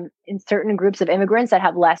in certain groups of immigrants that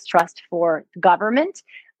have less trust for government.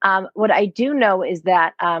 What I do know is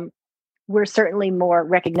that we're certainly more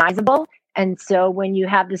recognizable. And so when you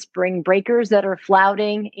have the spring breakers that are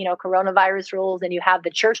flouting, coronavirus rules, and you have the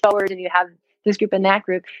churchgoers and you have this group and that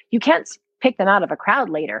group, you can't pick them out of a crowd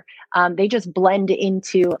later. They just blend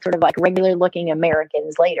into sort of regular looking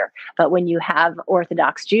Americans later. But when you have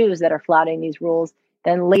Orthodox Jews that are flouting these rules,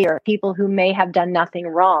 then later people who may have done nothing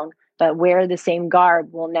wrong, but wear the same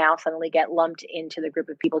garb will now suddenly get lumped into the group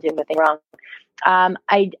of people doing nothing wrong.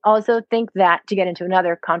 I also think that, to get into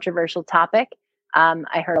another controversial topic,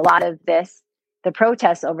 I heard a lot of this. The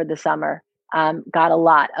protests over the summer got a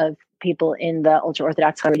lot of people in the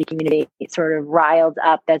ultra-Orthodox Haredi community sort of riled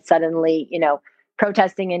up that suddenly,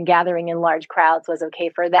 protesting and gathering in large crowds was okay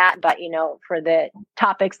for that. But, for the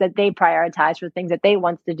topics that they prioritized, for things that they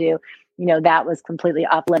wanted to do, that was completely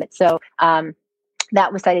off limits. So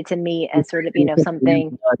that was cited to me as sort of,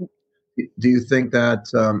 something. Do you think that,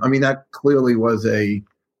 that clearly was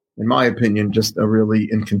in my opinion, just a really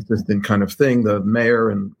inconsistent kind of thing. The mayor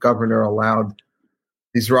and governor allowed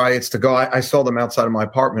these riots to go. I saw them outside of my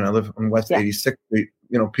apartment. I live on West 86th Street.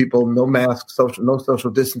 People, no masks, no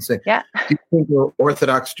social distancing. Yeah. Do you think there were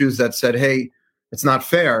Orthodox Jews that said, hey, it's not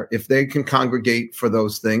fair. If they can congregate for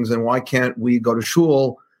those things, then why can't we go to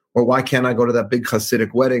shul, or why can't I go to that big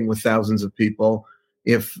Hasidic wedding with thousands of people?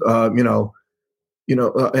 If and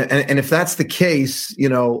if that's the case,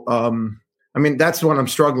 that's what I'm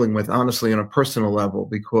struggling with, honestly, on a personal level,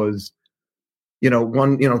 because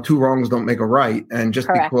two wrongs don't make a right, and just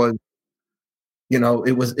Correct. because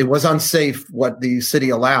it was unsafe what the city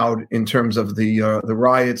allowed in terms of the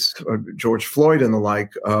riots, George Floyd and the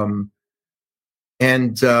like,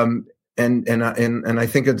 and I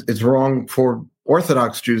think it's wrong for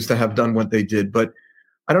Orthodox Jews to have done what they did. But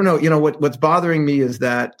I don't know. What's bothering me is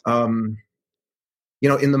that in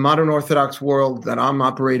the modern Orthodox world that I'm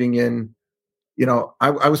operating in,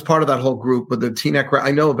 I was part of that whole group with the Teaneck.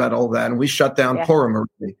 I know about all that, and we shut down Purim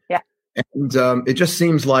already. Yeah. And it just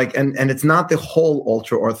seems like, and it's not the whole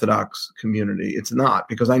ultra-Orthodox community. It's not,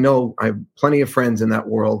 because I know I have plenty of friends in that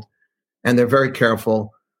world, and they're very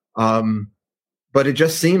careful. But it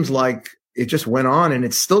just seems like it just went on, and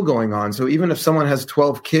it's still going on. So even if someone has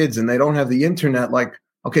 12 kids and they don't have the internet, like,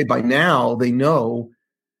 okay, by now they know.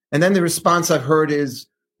 And then the response I've heard is,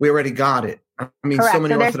 we already got it. I mean, correct. so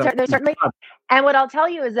many Orthodox. There's certainly, and what I'll tell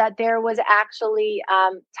you is that there was actually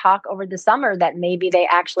talk over the summer that maybe they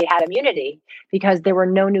actually had immunity because there were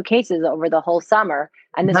no new cases over the whole summer.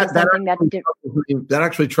 And this is something that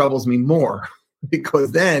actually troubles me more,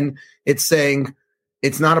 because then it's saying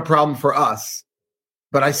it's not a problem for us.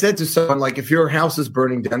 But I said to someone, like, if your house is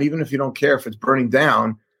burning down, even if you don't care if it's burning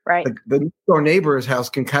down, right, the next door neighbor's house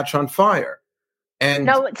can catch on fire. And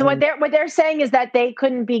no, so what they're saying is that they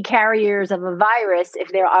couldn't be carriers of a virus if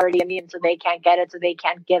they're already immune, so they can't get it, so they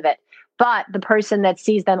can't give it. But the person that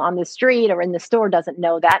sees them on the street or in the store doesn't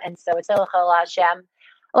know that, and so it's Hashem.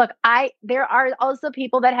 Look, there are also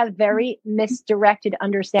people that have very misdirected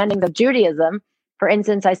understandings of Judaism. For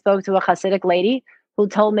instance, I spoke to a Hasidic lady who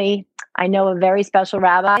told me, I know a very special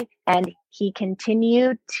rabbi, and he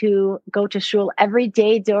continued to go to shul every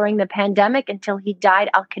day during the pandemic until he died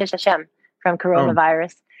al Kiddush Hashem from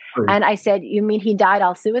coronavirus. Oh, and I said, you mean he died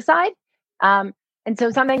al suicide? And so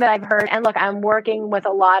something that I've heard, and look, I'm working with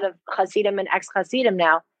a lot of Hasidim and ex-Hasidim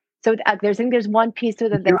now. So there's one piece to it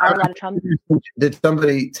that there are a lot of Trump. Did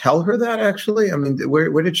somebody tell her that, actually? I mean,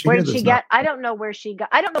 where did she hear this? I don't know where she got.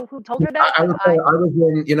 I don't know who told her that. I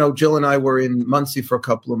was in, Jill and I were in Muncie for a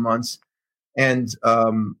couple of months, and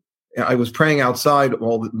I was praying outside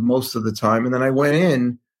most of the time. And then I went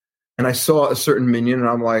in and I saw a certain minyan, and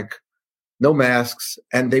I'm like, no masks.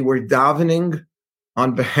 And they were davening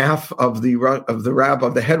on behalf of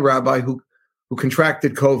the head rabbi who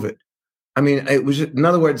contracted COVID. I mean, it was, in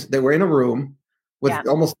other words, they were in a room with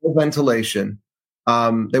almost no ventilation.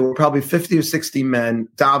 There were probably 50 or 60 men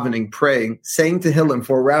davening, praying, saying Tehillim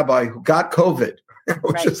for a rabbi who got COVID. It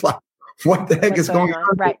was just like, what the heck is going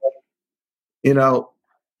on? Right. So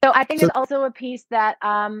I think it's also a piece that,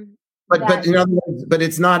 but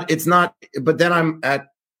it's not, but then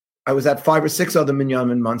I was at 5 or 6 other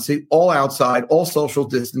minyan in Muncie, all outside, all social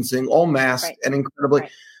distancing, all masked, and incredibly,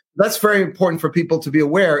 that's very important for people to be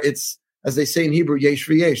aware. It's, as they say in Hebrew, yesh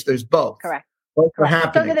v'yesh, there's both. Correct. Both are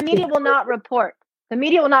happening. So the media will not report. The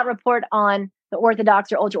media will not report on the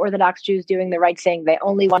Orthodox or ultra-Orthodox Jews doing the right thing. They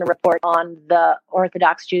only want to report on the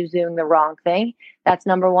Orthodox Jews doing the wrong thing. That's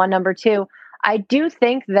number one. Number two, I do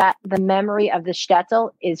think that the memory of the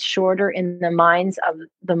shtetl is shorter in the minds of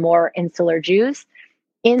the more insular Jews,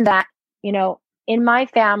 in that, in my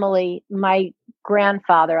family, my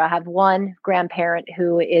grandfather, I have one grandparent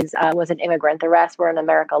who was an immigrant. The rest were in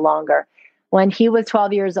America longer. When he was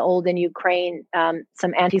 12 years old in Ukraine,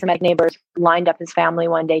 some anti-Semitic neighbors lined up his family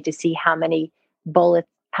one day to see how many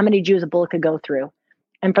Jews a bullet could go through.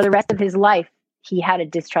 And for the rest of his life, he had a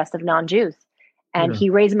distrust of non-Jews. And he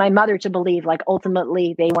raised my mother to believe, like,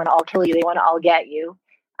 ultimately, they want to all kill you. They want to all get you.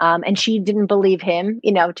 And she didn't believe him,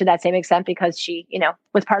 to that same extent, because she,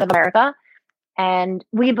 was part of America. And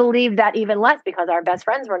we believed that even less because our best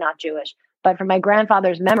friends were not Jewish. But from my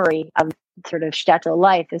grandfather's memory of sort of shtetl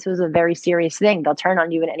life, this was a very serious thing. They'll turn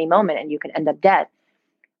on you at any moment and you can end up dead.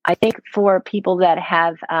 I think for people that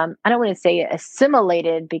have, I don't want to say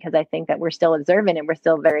assimilated, because I think that we're still observant and we're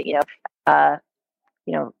still very,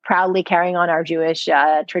 proudly carrying on our Jewish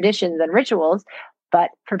traditions and rituals. But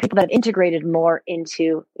for people that have integrated more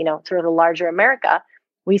into, sort of the larger America,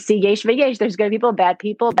 we see yesh v'yesh. There's good people, bad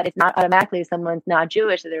people, but it's not automatically if someone's not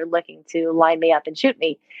Jewish that they're looking to line me up and shoot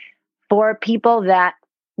me. For people that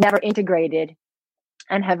never integrated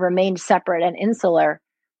and have remained separate and insular,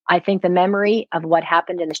 I think the memory of what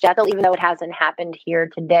happened in the shtetl, even though it hasn't happened here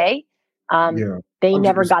today, they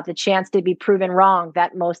never got the chance to be proven wrong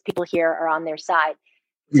that most people here are on their side.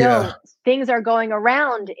 So things are going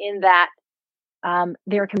around in that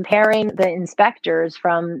they're comparing the inspectors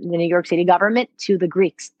from the New York City government to the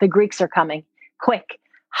Greeks. The Greeks are coming. Quick,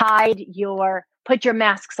 put your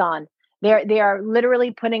masks on. They are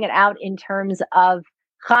literally putting it out in terms of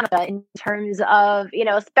Hanukkah, in terms of,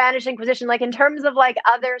 Spanish Inquisition, like in terms of like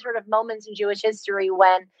other sort of moments in Jewish history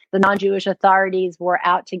when the non-Jewish authorities were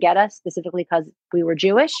out to get us, specifically because we were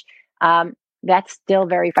Jewish. That's still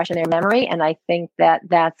very fresh in their memory. And I think that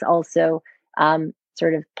that's also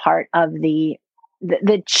sort of part of the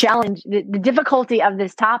challenge, the difficulty of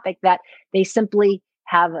this topic, that they simply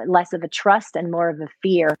have less of a trust and more of a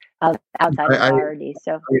fear of outside authority.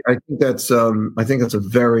 So I think that's a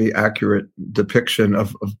very accurate depiction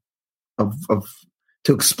of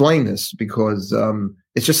to explain this, because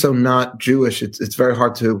it's just so not Jewish. It's very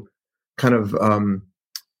hard to kind of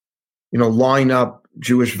line up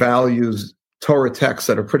Jewish values, Torah texts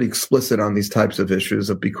that are pretty explicit on these types of issues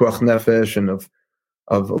of pikuach nefesh and of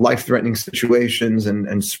life-threatening situations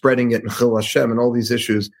and spreading it in Chil Hashem and all these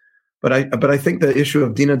issues. But I think the issue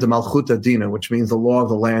of Dina de Malchuta Dina, which means the law of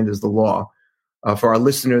the land is the law. For our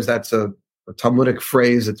listeners, that's a Talmudic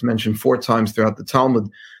phrase that's mentioned 4 times throughout the Talmud,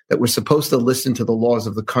 that we're supposed to listen to the laws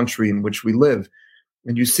of the country in which we live.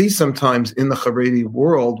 And you see sometimes in the Haredi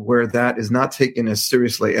world where that is not taken as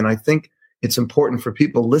seriously. And I think it's important for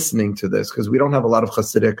people listening to this, because we don't have a lot of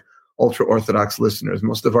Hasidic ultra-Orthodox listeners.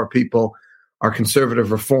 Most of our people are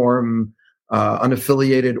conservative reform,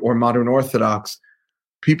 unaffiliated, or modern Orthodox.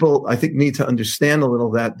 People, I think, need to understand a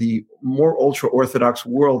little that the more ultra-Orthodox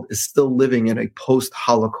world is still living in a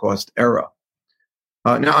post-Holocaust era.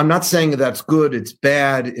 Now, I'm not saying that's good, it's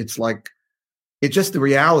bad, it's just the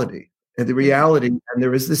reality. And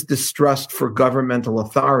there is this distrust for governmental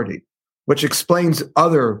authority, which explains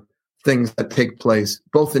other things that take place,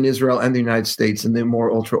 both in Israel and the United States, in the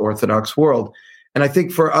more ultra-Orthodox world. And I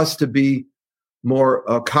think for us to be more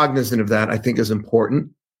cognizant of that, I think, is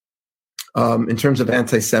important. In terms of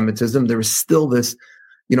anti-Semitism, there is still this,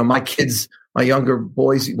 my younger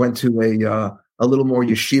boys went to a little more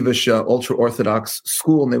yeshivish, ultra-Orthodox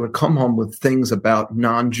school, and they would come home with things about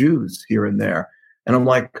non-Jews here and there. And I'm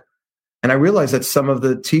like, and I realize that some of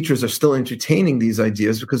the teachers are still entertaining these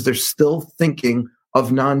ideas because they're still thinking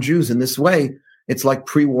of non-Jews in this way. It's like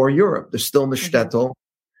pre-war Europe. They're still in the shtetl.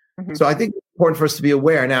 Mm-hmm. So I think it's important for us to be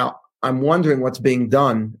aware. Now, I'm wondering what's being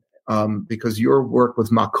done because your work with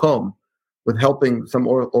Makom, with helping some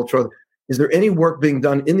ultra, is there any work being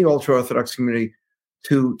done in the ultra-Orthodox community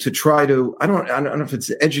to try to, I don't know if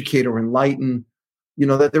it's educate or enlighten,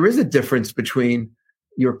 that there is a difference between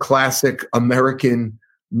your classic American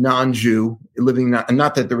non-Jew living,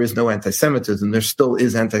 not that there is no anti-Semitism, there still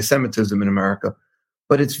is anti-Semitism in America,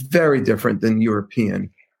 but it's very different than European.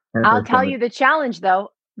 I'll tell you the challenge, though.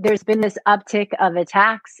 There's been this uptick of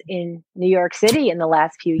attacks in New York City in the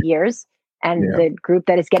last few years. And the group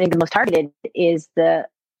that is getting the most targeted is the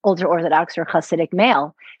ultra-Orthodox or Hasidic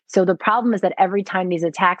male. So the problem is that every time these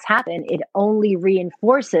attacks happen, it only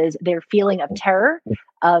reinforces their feeling of terror,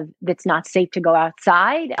 of it's not safe to go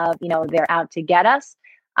outside, of, they're out to get us.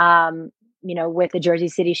 With the Jersey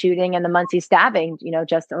City shooting and the Muncie stabbing,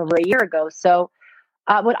 just over a year ago. So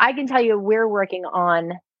what I can tell you, we're working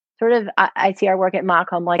on sort of, I see our work at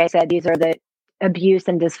Makom. Like I said, these are the abuse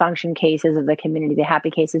and dysfunction cases of the community. The happy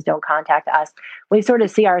cases don't contact us. We sort of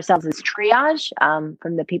see ourselves as triage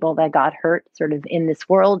from the people that got hurt sort of in this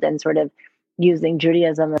world and sort of using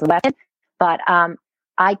Judaism as a weapon. But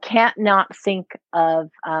I can't not think of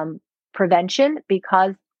prevention,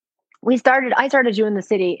 because I started Jew in the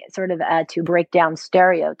City sort of to break down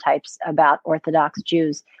stereotypes about Orthodox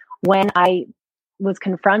Jews. When I was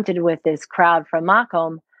confronted with this crowd from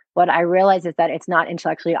Makom, what I realized is that it's not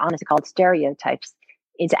intellectually honest to call it stereotypes.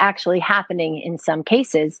 It's actually happening in some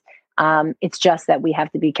cases. It's just that we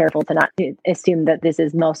have to be careful to not assume that this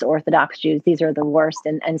is most Orthodox Jews. These are the worst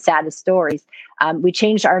and saddest stories. We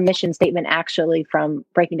changed our mission statement actually from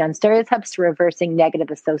breaking down stereotypes to reversing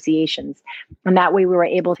negative associations. And that way we were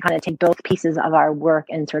able to kind of take both pieces of our work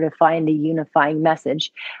and sort of find a unifying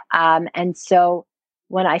message. And so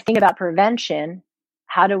when I think about prevention,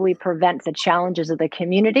 how do we prevent the challenges of the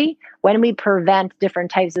community? When we prevent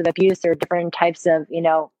different types of abuse or different types of,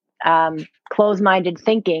 closed-minded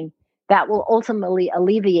thinking, that will ultimately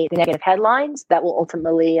alleviate the negative headlines, that will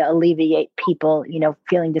ultimately alleviate people,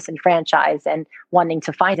 feeling disenfranchised and wanting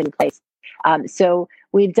to find a new place. So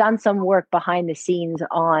we've done some work behind the scenes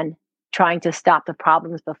on trying to stop the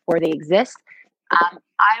problems before they exist.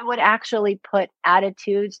 I would actually put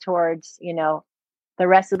attitudes towards, the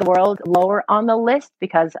rest of the world lower on the list,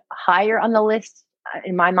 because higher on the list,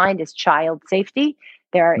 in my mind, is child safety.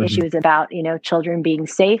 There are issues about, children being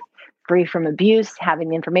safe, free from abuse, having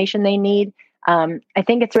the information they need. I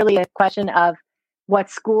think it's really a question of what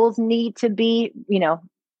schools need to be,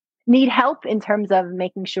 need help in terms of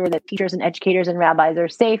making sure that teachers and educators and rabbis are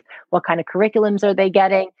safe. What kind of curriculums are they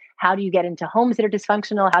getting? How do you get into homes that are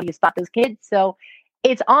dysfunctional? How do you spot those kids? So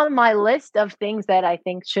it's on my list of things that I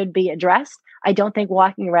think should be addressed. I don't think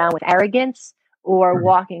walking around with arrogance or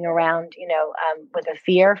walking around, with a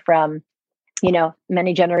fear from,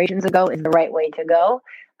 many generations ago is the right way to go.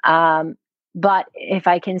 But if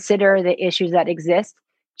I consider the issues that exist,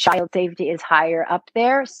 child safety is higher up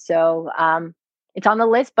there. So it's on the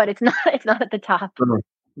list, but it's not at the top.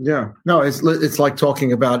 Yeah, no, it's like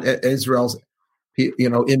talking about Israel's,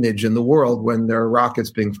 image in the world when there are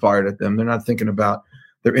rockets being fired at them. They're not thinking about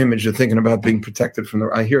their image; they're thinking about being protected from the.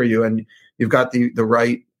 I hear you, and you've got the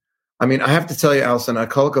right. I mean, I have to tell you, Allison, I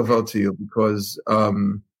call a vote to you because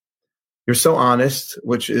you're so honest,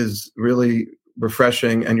 which is really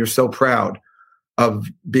refreshing, and you're so proud of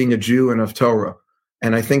being a Jew and of Torah.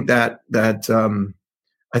 And I think that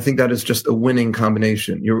is just a winning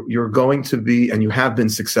combination. You're going to be, and you have been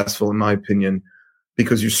successful, in my opinion,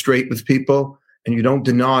 because you're straight with people and you don't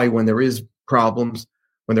deny when there is problems,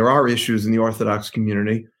 when there are issues in the Orthodox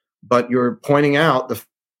community, but you're pointing out the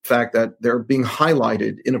fact that they're being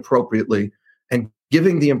highlighted inappropriately and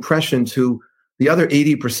giving the impression to the other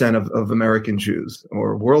 80% of American Jews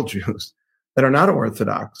or world Jews that are not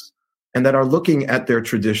Orthodox and that are looking at their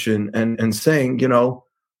tradition and saying,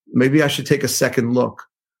 maybe I should take a second look.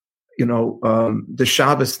 The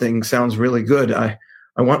Shabbos thing sounds really good. I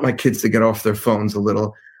want my kids to get off their phones a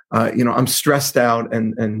little. I'm stressed out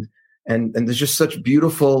and there's just such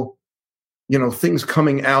beautiful, things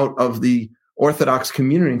coming out of the Orthodox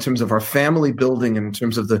community in terms of our family building and in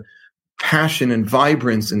terms of the passion and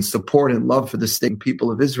vibrance and support and love for the state and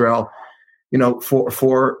people of Israel.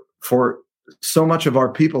 For so much of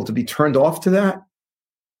our people to be turned off to that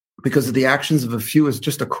because of the actions of a few is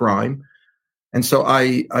just a crime. And so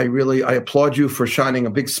I applaud you for shining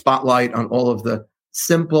a big spotlight on all of the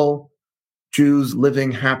simple Jews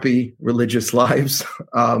living happy religious lives,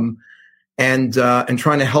 and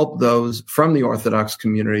trying to help those from the Orthodox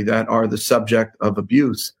community that are the subject of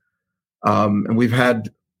abuse. And we've had,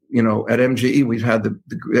 at MGE, we've had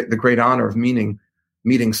the great honor of meeting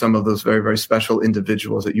some of those very, very special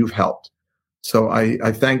individuals that you've helped. So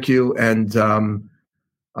I thank you, and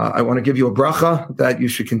I want to give you a bracha that you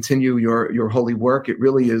should continue your holy work. It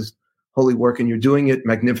really is holy work, and you're doing it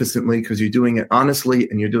magnificently because you're doing it honestly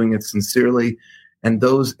and you're doing it sincerely. And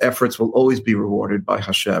those efforts will always be rewarded by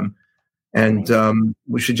Hashem. And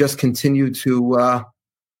we should just continue to,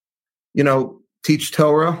 teach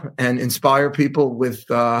Torah and inspire people with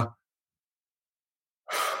a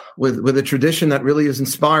tradition that really is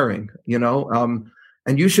inspiring.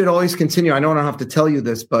 And you should always continue. I know I don't have to tell you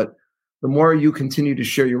this, but the more you continue to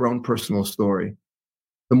share your own personal story,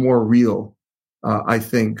 the more real I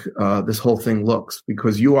think this whole thing looks,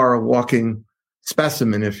 because you are a walking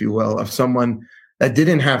specimen, if you will, of someone that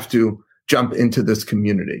didn't have to jump into this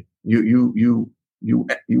community. You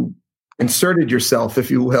inserted yourself, if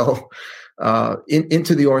you will,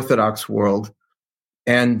 into the Orthodox world,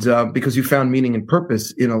 and because you found meaning and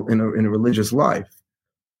purpose in a religious life.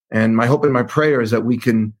 And my hope and my prayer is that we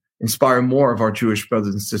can inspire more of our Jewish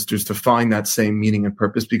brothers and sisters to find that same meaning and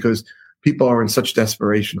purpose, because people are in such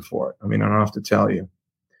desperation for it. I mean, I don't have to tell you.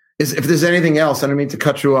 If there's anything else, I don't mean to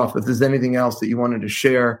cut you off, if there's anything else that you wanted to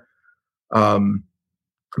share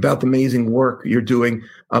about the amazing work you're doing,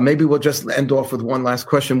 maybe we'll just end off with one last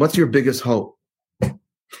question. What's your biggest hope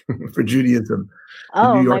for Judaism?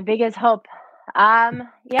 Oh, my biggest hope.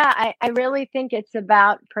 I really think it's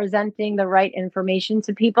about presenting the right information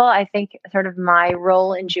to people. I think sort of my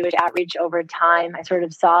role in Jewish outreach over time, I sort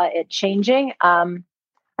of saw it changing.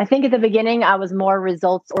 I think at the beginning I was more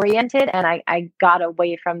results oriented, and I got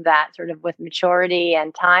away from that sort of with maturity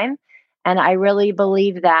and time. And I really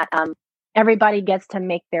believe that everybody gets to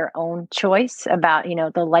make their own choice about,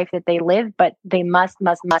 the life that they live, but they must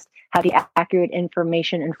have the accurate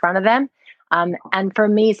information in front of them. And for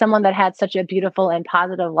me, someone that had such a beautiful and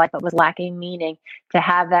positive life but was lacking meaning, to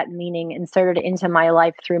have that meaning inserted into my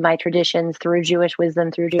life through my traditions, through Jewish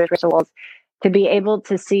wisdom, through Jewish rituals, to be able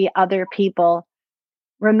to see other people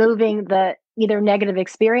removing the either negative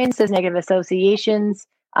experiences, negative associations,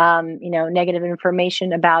 negative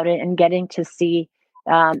information about it, and getting to see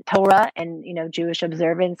Torah and, Jewish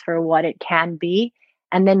observance for what it can be,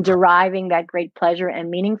 and then deriving that great pleasure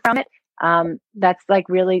and meaning from it. That's like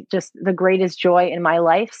really just the greatest joy in my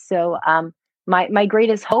life. So my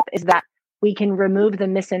greatest hope is that we can remove the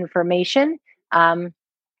misinformation and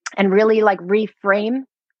really like reframe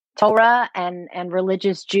Torah and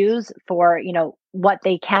religious Jews for, what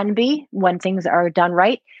they can be when things are done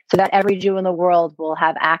right, so that every Jew in the world will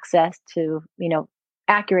have access to,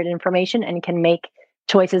 accurate information and can make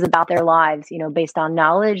choices about their lives, based on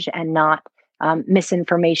knowledge and not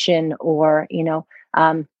misinformation or,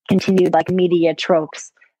 continued like media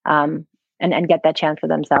tropes, and get that chance for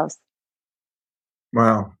themselves.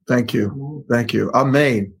 Wow. Thank you. Thank you.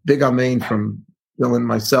 Amen. Big amen from Bill and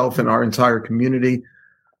myself and our entire community.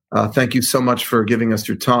 Thank you so much for giving us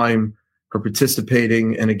your time, for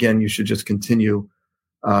participating. And again, you should just continue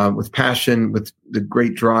with passion, with the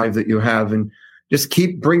great drive that you have, and just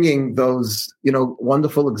keep bringing those,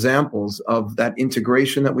 wonderful examples of that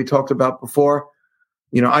integration that we talked about before.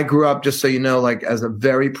 I grew up, just so you know, like as a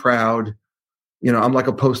very proud, I'm like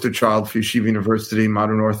a poster child for Yeshiva University,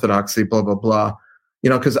 modern Orthodoxy, blah, blah, blah,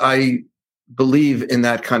 because I believe in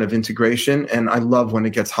that kind of integration, and I love when it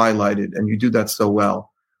gets highlighted, and you do that so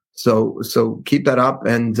well. So keep that up,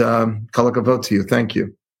 and kol hakavod to you. Thank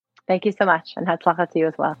you. Thank you so much, and hatzlacha to you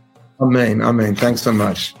as well. Amen. Amen. Thanks so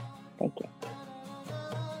much. Thank you.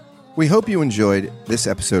 We hope you enjoyed this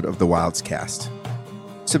episode of the Wilds Cast.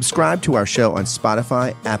 Subscribe to our show on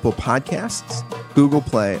Spotify, Apple Podcasts, Google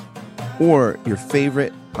Play, or your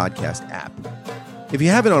favorite podcast app. If you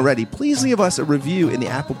haven't already, please leave us a review in the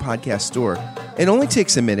Apple Podcast Store. It only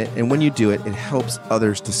takes a minute, and when you do it, it helps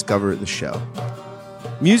others discover the show.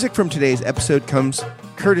 Music from today's episode comes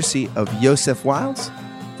courtesy of Yosef Wilds.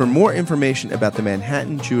 For more information about the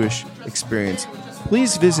Manhattan Jewish Experience,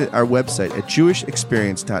 please visit our website at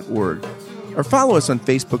jewishexperience.org or follow us on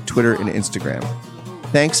Facebook, Twitter, and Instagram.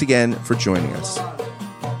 Thanks again for joining us.